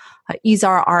from,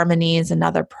 Izar Armani is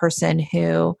another person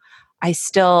who I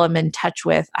still am in touch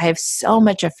with. I have so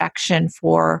much affection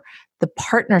for the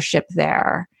partnership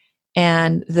there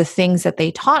and the things that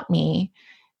they taught me.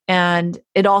 And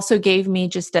it also gave me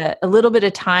just a little bit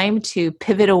of time to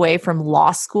pivot away from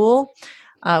law school,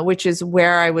 which is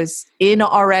where I was in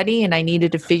already, and I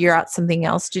needed to figure out something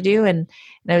else to do. And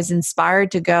I was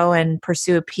inspired to go and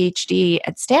pursue a PhD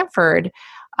at Stanford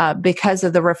because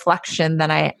of the reflection that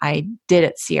I did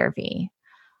at CRV.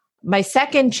 My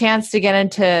second chance to get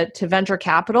into venture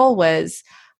capital was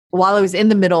while I was in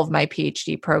the middle of my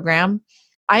PhD program.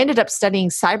 I ended up studying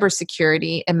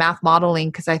cybersecurity and math modeling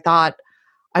because I thought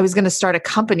I was going to start a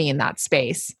company in that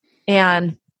space.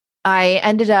 And I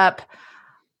ended up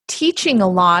teaching a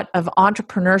lot of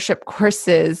entrepreneurship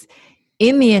courses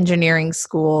in the engineering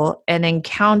school and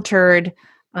encountered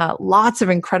lots of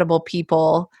incredible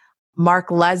people,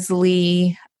 Mark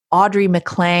Leslie, Audrey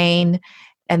McLean,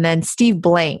 and then Steve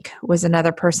Blank was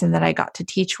another person that I got to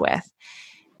teach with.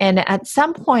 And at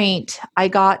some point, I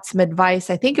got some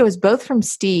advice, I think it was both from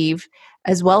Steve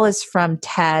as well as from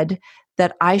Ted,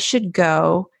 that I should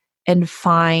go and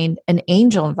find an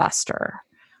angel investor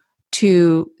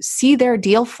to see their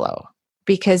deal flow,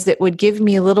 because it would give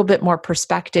me a little bit more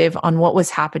perspective on what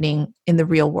was happening in the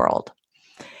real world.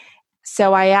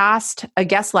 So I asked a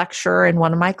guest lecturer in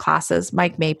one of my classes,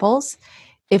 Mike Maples,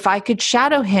 if I could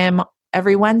shadow him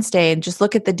every Wednesday and just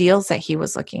look at the deals that he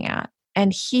was looking at.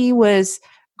 And he was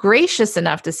gracious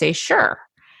enough to say, sure.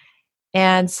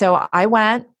 And so I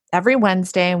went every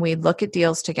Wednesday and we'd look at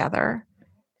deals together.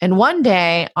 And one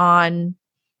day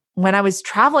when I was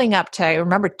traveling up to, I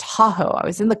remember Tahoe, I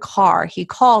was in the car, he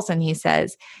calls and he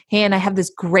says, hey, and I have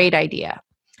this great idea.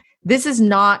 This is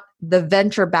not the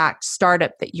venture-backed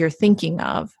startup that you're thinking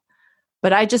of,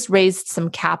 but I just raised some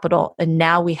capital and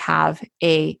now we have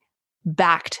a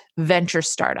backed venture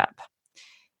startup.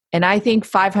 And I think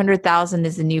 500,000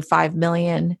 is the new 5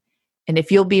 million. And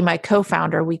if you'll be my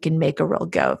co-founder, we can make a real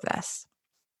go of this.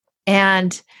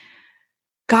 And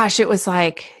gosh, it was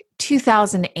like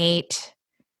 2008.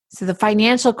 So the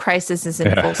financial crisis is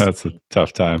in full swing. That's a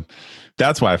tough time.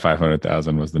 That's why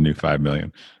 500,000 was the new 5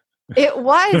 million. It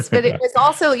was, but it was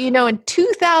also, in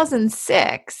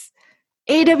 2006,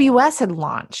 AWS had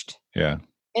launched. Yeah.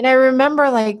 And I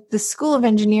remember the School of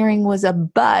Engineering was a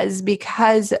buzz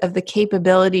because of the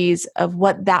capabilities of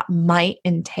what that might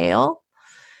entail.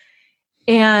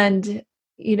 And,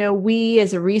 we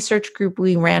as a research group,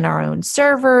 we ran our own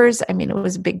servers. I mean, it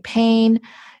was a big pain.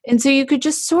 And so you could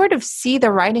just sort of see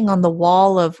the writing on the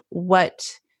wall of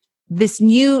what this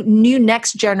new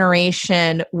next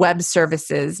generation web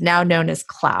services, now known as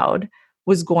cloud,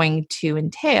 was going to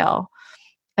entail.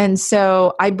 And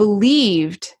so I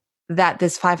believed that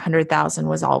this 500,000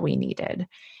 was all we needed.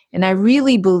 And I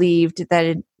really believed that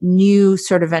a new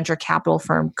sort of venture capital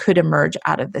firm could emerge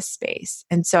out of this space.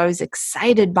 And so I was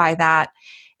excited by that.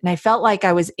 And I felt like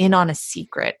I was in on a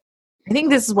secret. I think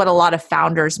this is what a lot of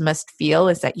founders must feel,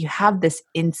 is that you have this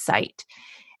insight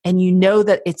and you know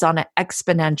that it's on an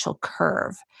exponential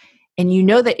curve. And you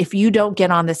know that if you don't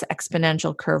get on this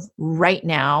exponential curve right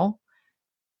now,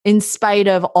 in spite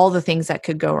of all the things that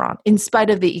could go wrong, in spite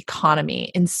of the economy,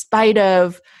 in spite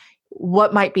of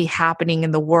what might be happening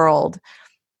in the world,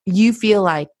 you feel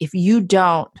like if you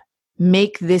don't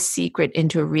make this secret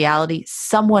into a reality,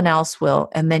 someone else will,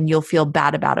 and then you'll feel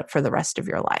bad about it for the rest of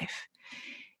your life.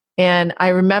 And I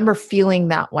remember feeling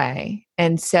that way.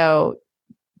 And so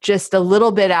just a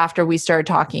little bit after we started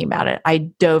talking about it, I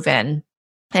dove in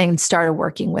and started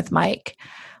working with Mike.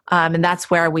 And that's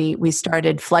where we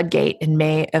started Floodgate in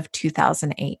May of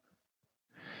 2008.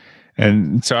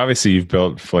 And so obviously you've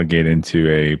built Floodgate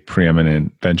into a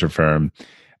preeminent venture firm.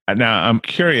 Now I'm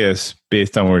curious,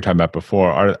 based on what we were talking about before,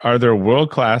 are there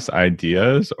world-class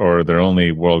ideas, or are there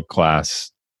only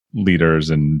world-class leaders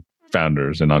and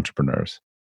founders and entrepreneurs?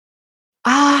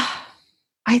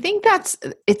 I think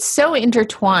it's so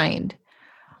intertwined.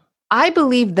 I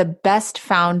believe the best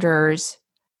founders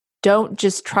don't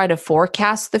just try to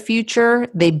forecast the future,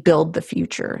 they build the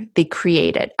future. They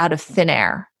create it out of thin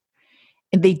air.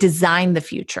 And they design the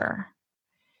future.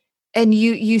 And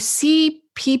you see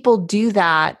people do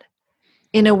that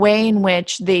in a way in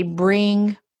which they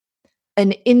bring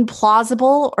an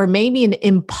implausible or maybe an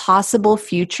impossible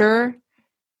future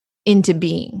into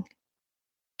being.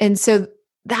 And so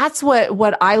that's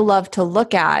what I love to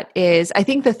look at is I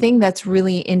think the thing that's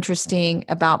really interesting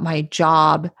about my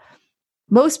job,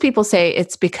 most people say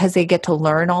it's because they get to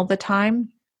learn all the time,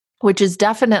 which is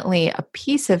definitely a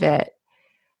piece of it.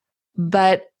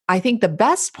 But I think the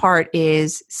best part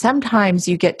is sometimes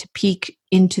you get to peek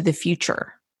into the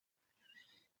future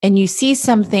and you see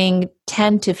something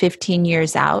 10 to 15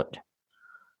 years out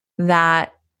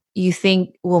that you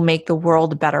think will make the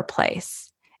world a better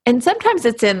place. And sometimes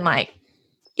it's in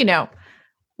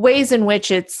ways in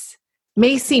which it's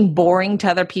may seem boring to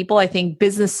other people. I think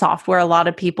business software, a lot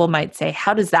of people might say,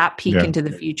 how does that peek into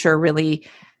the future really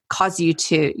cause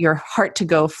your heart to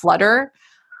go flutter?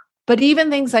 But even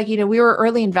things like, we were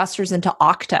early investors into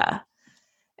Okta,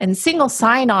 and single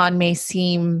sign-on may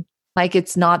seem like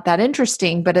it's not that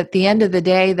interesting. But at the end of the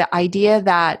day, the idea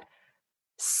that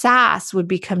SaaS would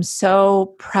become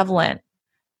so prevalent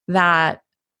that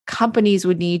companies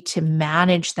would need to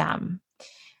manage them,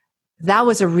 that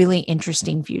was a really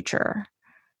interesting future.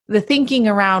 The thinking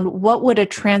around what would a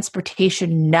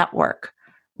transportation network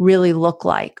really look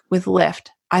like with Lyft,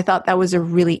 I thought that was a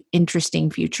really interesting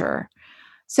future.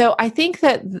 So I think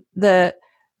that the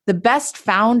best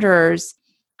founders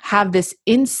have this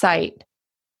insight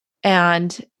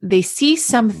and they see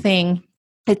something,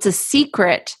 it's a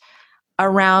secret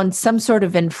around some sort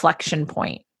of inflection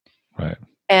point. Right.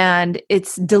 And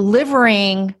it's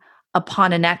delivering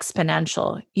upon an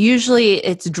exponential. Usually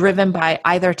it's driven by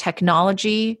either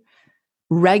technology,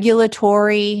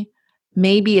 regulatory,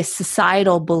 maybe a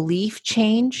societal belief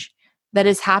change that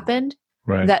has happened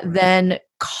that then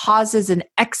causes an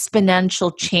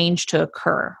exponential change to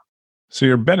occur. So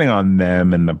you're betting on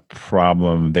them and the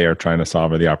problem they are trying to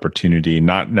solve or the opportunity,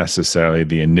 not necessarily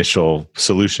the initial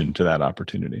solution to that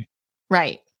opportunity.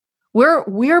 Right.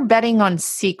 We're betting on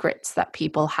secrets that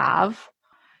people have.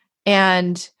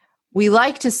 And we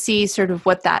like to see sort of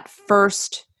what that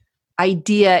first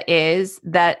idea is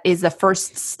that is the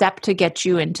first step to get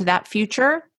you into that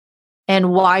future.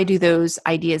 And why do those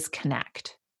ideas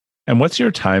connect? And what's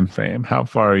your time frame? How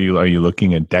far are you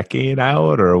looking a decade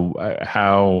out, or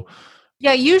how?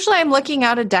 Yeah, usually I'm looking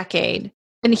out a decade.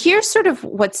 And here's sort of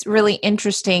what's really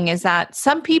interesting is that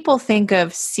some people think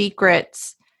of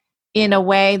secrets in a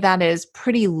way that is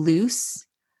pretty loose.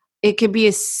 It could be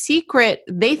a secret.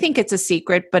 They think it's a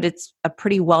secret, but it's a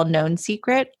pretty well-known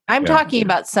secret. I'm talking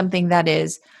about something that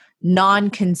is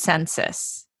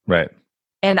non-consensus. Right.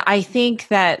 And I think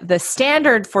that the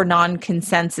standard for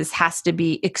non-consensus has to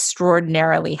be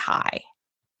extraordinarily high.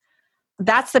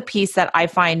 That's the piece that I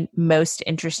find most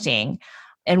interesting.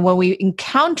 And when we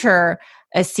encounter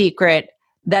a secret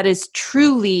that is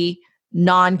truly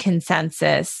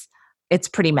non-consensus, it's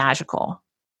pretty magical.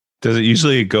 Does it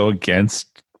usually go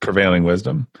against prevailing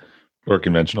wisdom or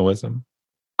conventional wisdom?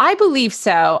 I believe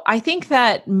so. I think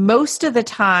that most of the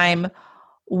time,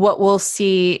 what we'll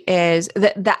see is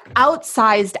that the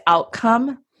outsized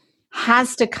outcome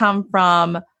has to come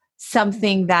from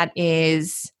something that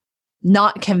is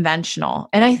not conventional.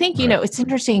 And I think, it's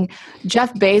interesting.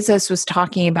 Jeff Bezos was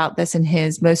talking about this in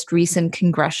his most recent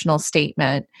congressional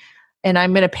statement. And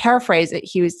I'm going to paraphrase it.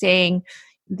 He was saying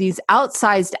these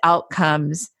outsized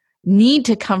outcomes need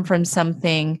to come from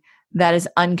something that is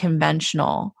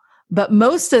unconventional. But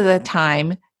most of the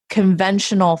time,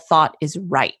 conventional thought is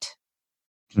right.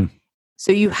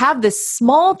 So you have this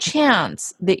small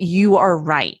chance that you are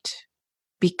right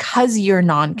because you're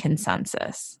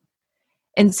non-consensus.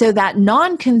 And so that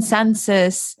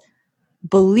non-consensus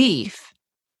belief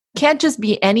can't just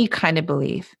be any kind of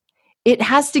belief. it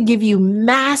has to give you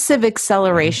massive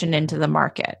acceleration into the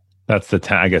market. That's the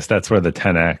 10, I guess that's where the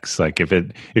 10x, like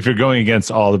if you're going against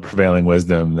all the prevailing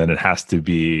wisdom, then it has to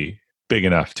be big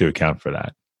enough to account for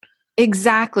that.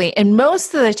 Exactly. And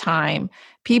most of the time,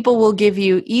 people will give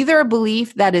you either a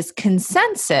belief that is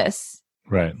consensus,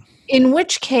 right? In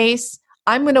which case,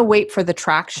 I'm going to wait for the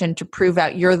traction to prove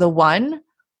out you're the one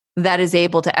that is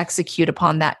able to execute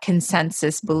upon that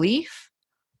consensus belief.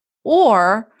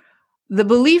 Or the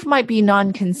belief might be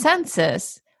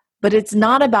non-consensus, but it's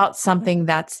not about something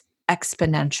that's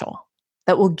exponential,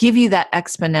 that will give you that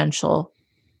exponential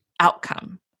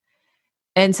outcome.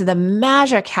 And so the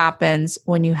magic happens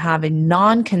when you have a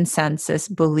non-consensus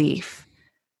belief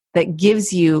that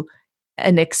gives you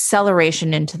an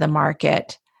acceleration into the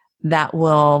market that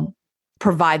will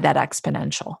provide that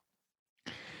exponential.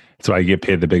 That's why you get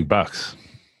paid the big bucks.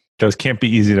 Those can't be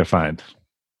easy to find.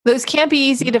 Those can't be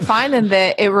easy to find, and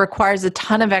that it requires a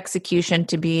ton of execution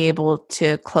to be able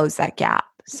to close that gap.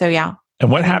 So yeah. And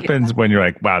what happens when you're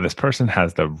like, wow, this person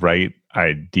has the right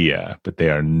idea, but they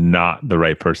are not the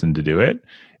right person to do it?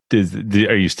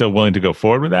 Are you still willing to go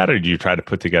forward with that, or do you try to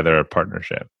put together a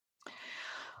partnership?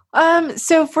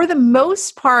 So for the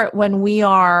most part, when we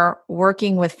are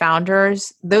working with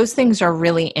founders, those things are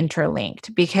really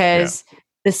interlinked, because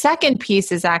the second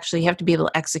piece is actually you have to be able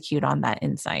to execute on that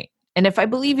insight. And if I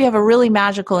believe you have a really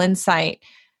magical insight,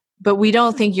 but we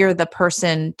don't think you're the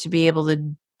person to be able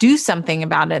to do something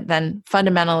about it, then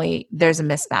fundamentally there's a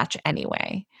mismatch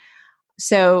anyway.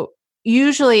 So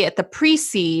usually at the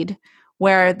pre-seed,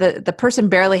 where the person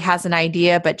barely has an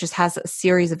idea but just has a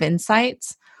series of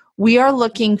insights, we are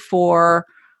looking for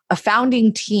a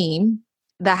founding team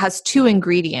that has two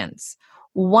ingredients.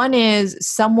 One is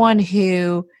someone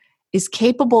who is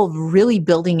capable of really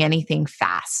building anything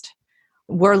fast.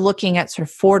 We're looking at sort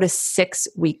of 4 to 6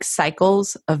 week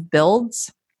cycles of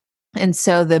builds. And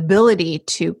so the ability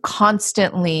to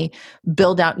constantly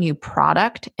build out new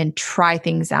product and try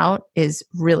things out is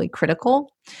really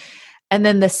critical. And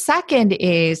then the second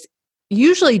is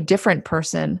usually a different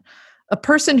person, a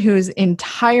person who's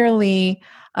entirely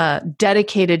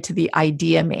dedicated to the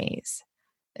idea maze.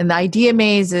 And the idea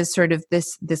maze is sort of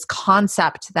this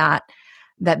concept that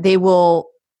they will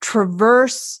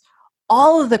traverse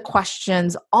all of the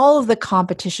questions, all of the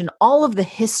competition, all of the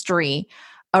history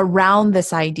around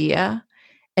this idea,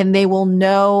 and they will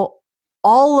know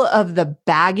all of the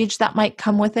baggage that might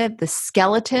come with it, the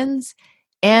skeletons,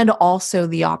 and also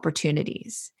the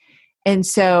opportunities. And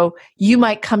so you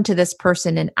might come to this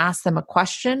person and ask them a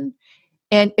question,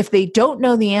 and if they don't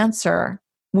know the answer,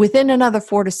 within another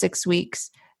 4 to 6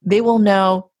 weeks, they will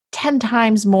know 10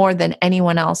 times more than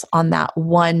anyone else on that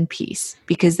one piece,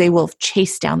 because they will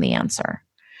chase down the answer.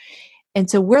 And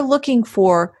so we're looking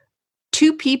for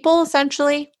 2 people,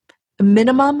 essentially, a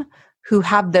minimum, who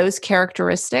have those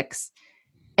characteristics.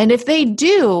 And if they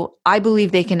do, I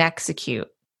believe they can execute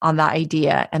on the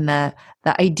idea, and the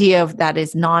idea of that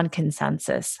is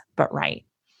non-consensus, but right.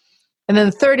 And then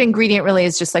the third ingredient really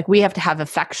is just like we have to have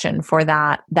affection for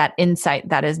that insight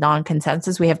that is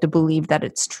non-consensus. We have to believe that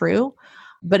it's true.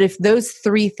 But if those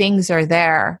 3 things are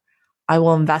there, I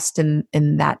will invest in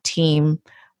that team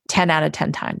 10 out of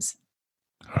 10 times.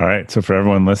 All right. So for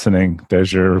everyone listening,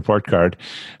 there's your report card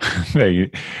that you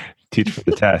teach for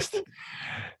the test.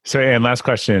 So, and last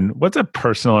question, what's a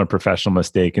personal or professional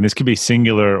mistake? And this could be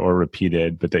singular or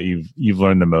repeated, but that you've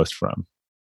learned the most from.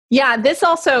 Yeah, this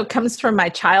also comes from my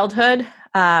childhood.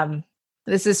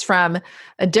 This is from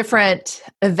a different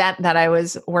event that I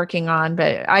was working on,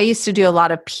 but I used to do a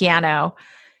lot of piano.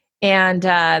 And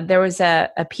there was a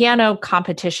piano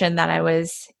competition that I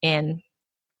was in.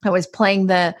 I was playing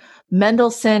the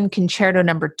Mendelssohn Concerto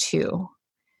No. 2.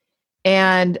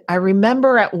 And I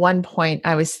remember at one point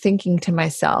I was thinking to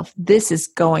myself, this is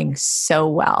going so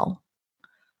well.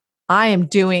 I am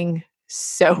doing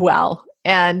so well.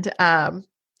 And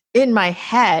in my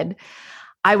head,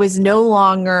 I was no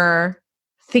longer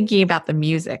thinking about the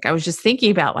music. I was just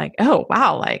thinking about like, oh,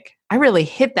 wow, like I really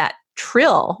hit that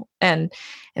trill and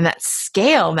that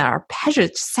scale and that arpeggio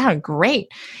just sounded great.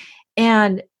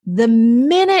 And the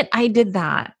minute I did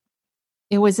that,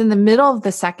 it was in the middle of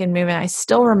the second movement. I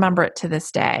still remember it to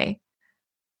this day.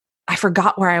 I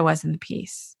forgot where I was in the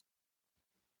piece.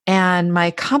 And my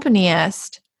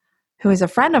accompanist, who is a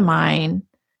friend of mine,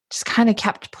 just kind of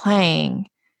kept playing.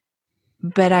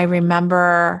 But I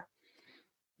remember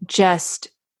just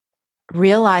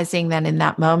realizing that in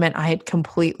that moment, I had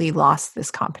completely lost this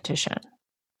competition.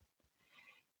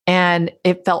 And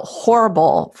it felt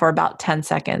horrible for about 10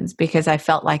 seconds because I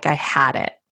felt like I had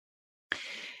it.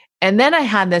 And then I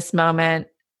had this moment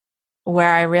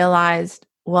where I realized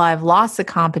well, I've lost the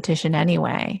competition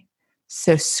anyway,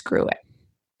 so screw it.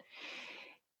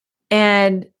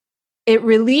 And it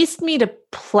released me to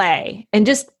play and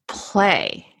just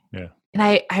play. Yeah. And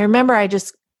I remember I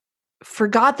just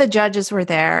forgot the judges were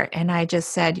there. And I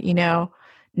just said,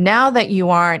 now that you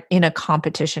aren't in a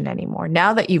competition anymore,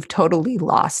 now that you've totally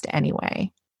lost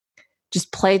anyway,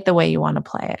 just play it the way you want to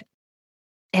play it.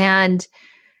 And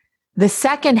the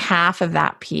second half of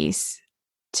that piece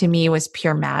to me was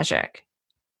pure magic.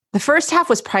 The first half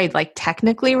was probably like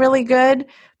technically really good,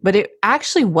 but it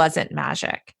actually wasn't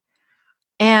magic.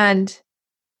 And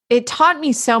it taught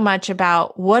me so much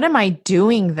about what am I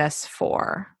doing this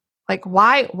for? Like,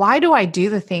 why do I do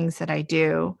the things that I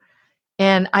do?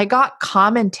 And I got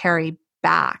commentary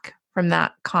back from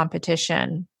that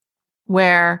competition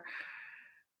where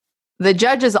the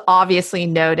judges obviously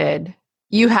noted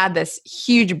you had this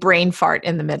huge brain fart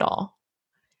in the middle.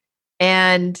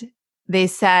 And they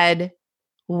said,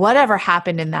 whatever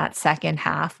happened in that second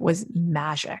half was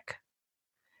magic.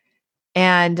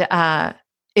 And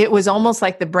it was almost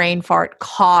like the brain fart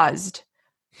caused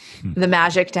the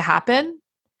magic to happen.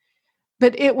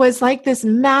 But it was like this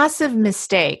massive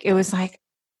mistake. It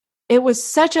was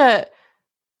such a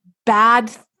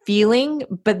bad feeling,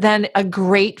 but then a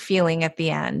great feeling at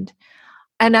the end.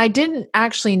 And I didn't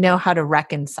actually know how to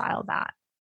reconcile that.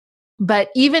 But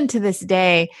even to this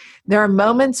day, there are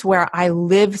moments where I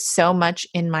live so much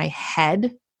in my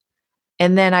head,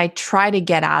 and then I try to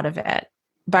get out of it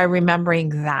by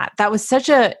remembering that. That was such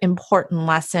an important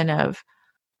lesson of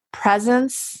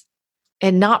presence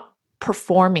and not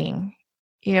performing.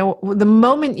 The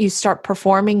moment you start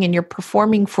performing and you're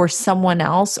performing for someone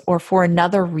else or for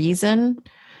another reason,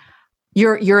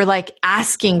 you're like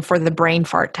asking for the brain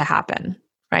fart to happen,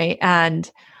 right? And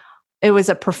it was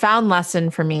a profound lesson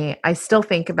for me. I still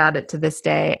think about it to this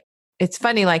day. It's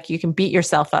funny, like you can beat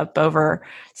yourself up over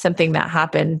something that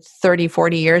happened 30,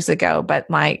 40 years ago. But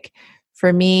like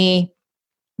for me,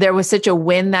 there was such a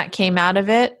win that came out of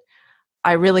it.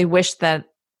 I really wish that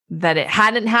it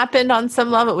hadn't happened on some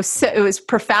level. It was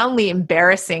profoundly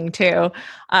embarrassing too,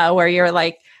 where you're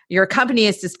like, your company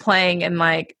is just playing and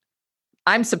like,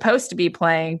 I'm supposed to be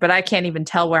playing, but I can't even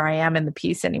tell where I am in the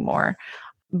piece anymore.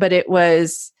 But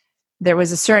there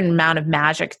was a certain amount of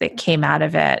magic that came out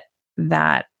of it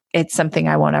that it's something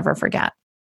I won't ever forget.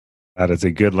 That is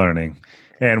a good learning.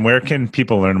 And where can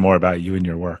people learn more about you and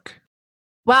your work?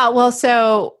 Wow. Well,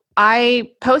 so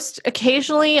I post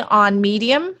occasionally on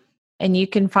Medium, and you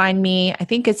can find me, I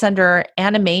think it's under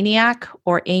Animaniac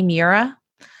or Miura.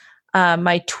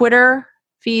 My Twitter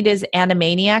feed is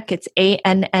Animaniac. It's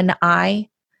ANNIMANIAC,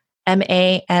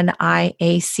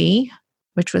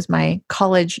 which was my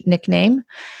college nickname.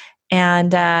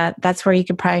 And that's where you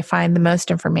can probably find the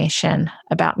most information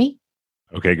about me.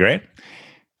 Okay, great.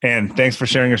 And thanks for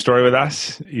sharing your story with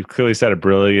us. You've clearly set a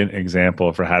brilliant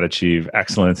example for how to achieve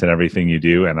excellence in everything you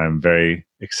do. And I'm very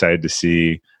excited to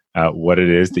see what it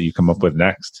is that you come up with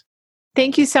next.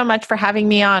 Thank you so much for having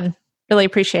me on. Really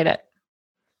appreciate it.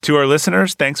 To our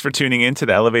listeners, thanks for tuning in to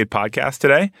the Elevate podcast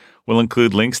today. We'll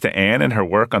include links to Anne and her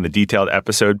work on the detailed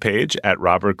episode page at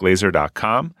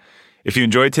robertglazer.com. If you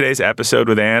enjoyed today's episode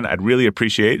with Anne, I'd really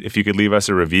appreciate if you could leave us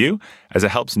a review, as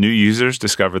it helps new users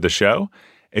discover the show.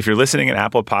 If you're listening in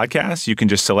Apple Podcasts, you can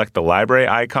just select the library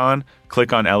icon,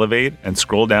 click on Elevate, and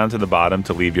scroll down to the bottom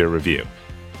to leave your review.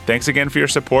 Thanks again for your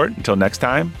support. Until next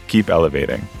time, keep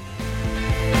elevating.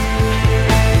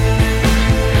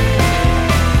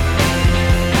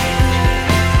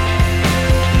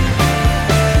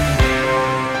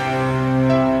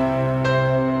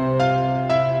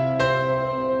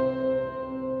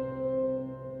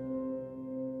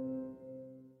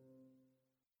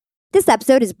 This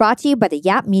episode is brought to you by the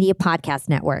Yap Media Podcast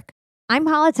Network. I'm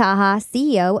Hala Taha,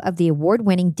 CEO of the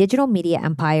award-winning digital media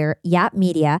empire, Yap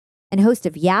Media, and host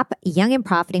of Yap Young and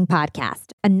Profiting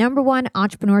Podcast, a #1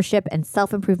 entrepreneurship and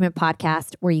self-improvement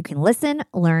podcast where you can listen,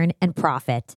 learn, and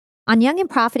profit. On Young and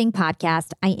Profiting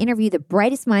Podcast, I interview the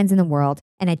brightest minds in the world,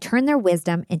 and I turn their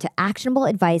wisdom into actionable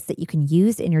advice that you can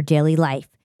use in your daily life.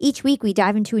 Each week, we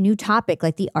dive into a new topic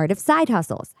like the art of side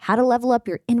hustles, how to level up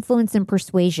your influence and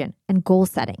persuasion, and goal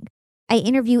setting. I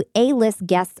interview A-list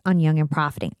guests on Young and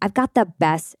Profiting. I've got the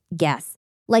best guests,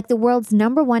 like the world's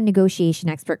 #1 negotiation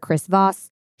expert, Chris Voss,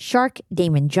 Shark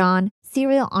Damon John,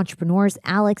 serial entrepreneurs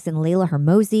Alex and Layla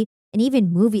Hermosi, and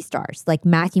even movie stars like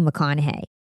Matthew McConaughey.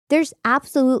 There's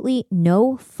absolutely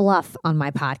no fluff on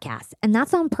my podcast, and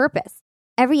that's on purpose.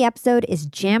 Every episode is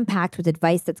jam-packed with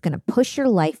advice that's going to push your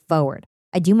life forward.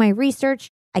 I do my research,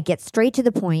 I get straight to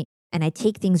the point, and I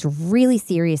take things really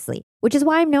seriously, which is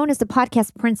why I'm known as the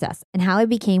podcast princess and how I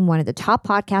became one of the top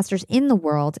podcasters in the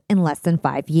world in less than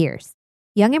 5 years.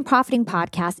 Young and Profiting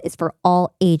Podcast is for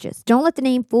all ages. Don't let the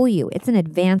name fool you. It's an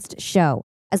advanced show.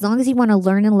 As long as you want to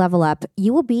learn and level up,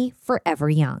 you will be forever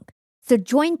young. So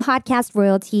join podcast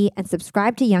royalty and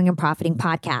subscribe to Young and Profiting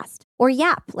Podcast, or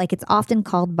YAP, like it's often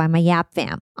called by my YAP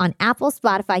fam, on Apple,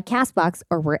 Spotify, CastBox,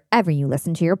 or wherever you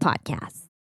listen to your podcasts.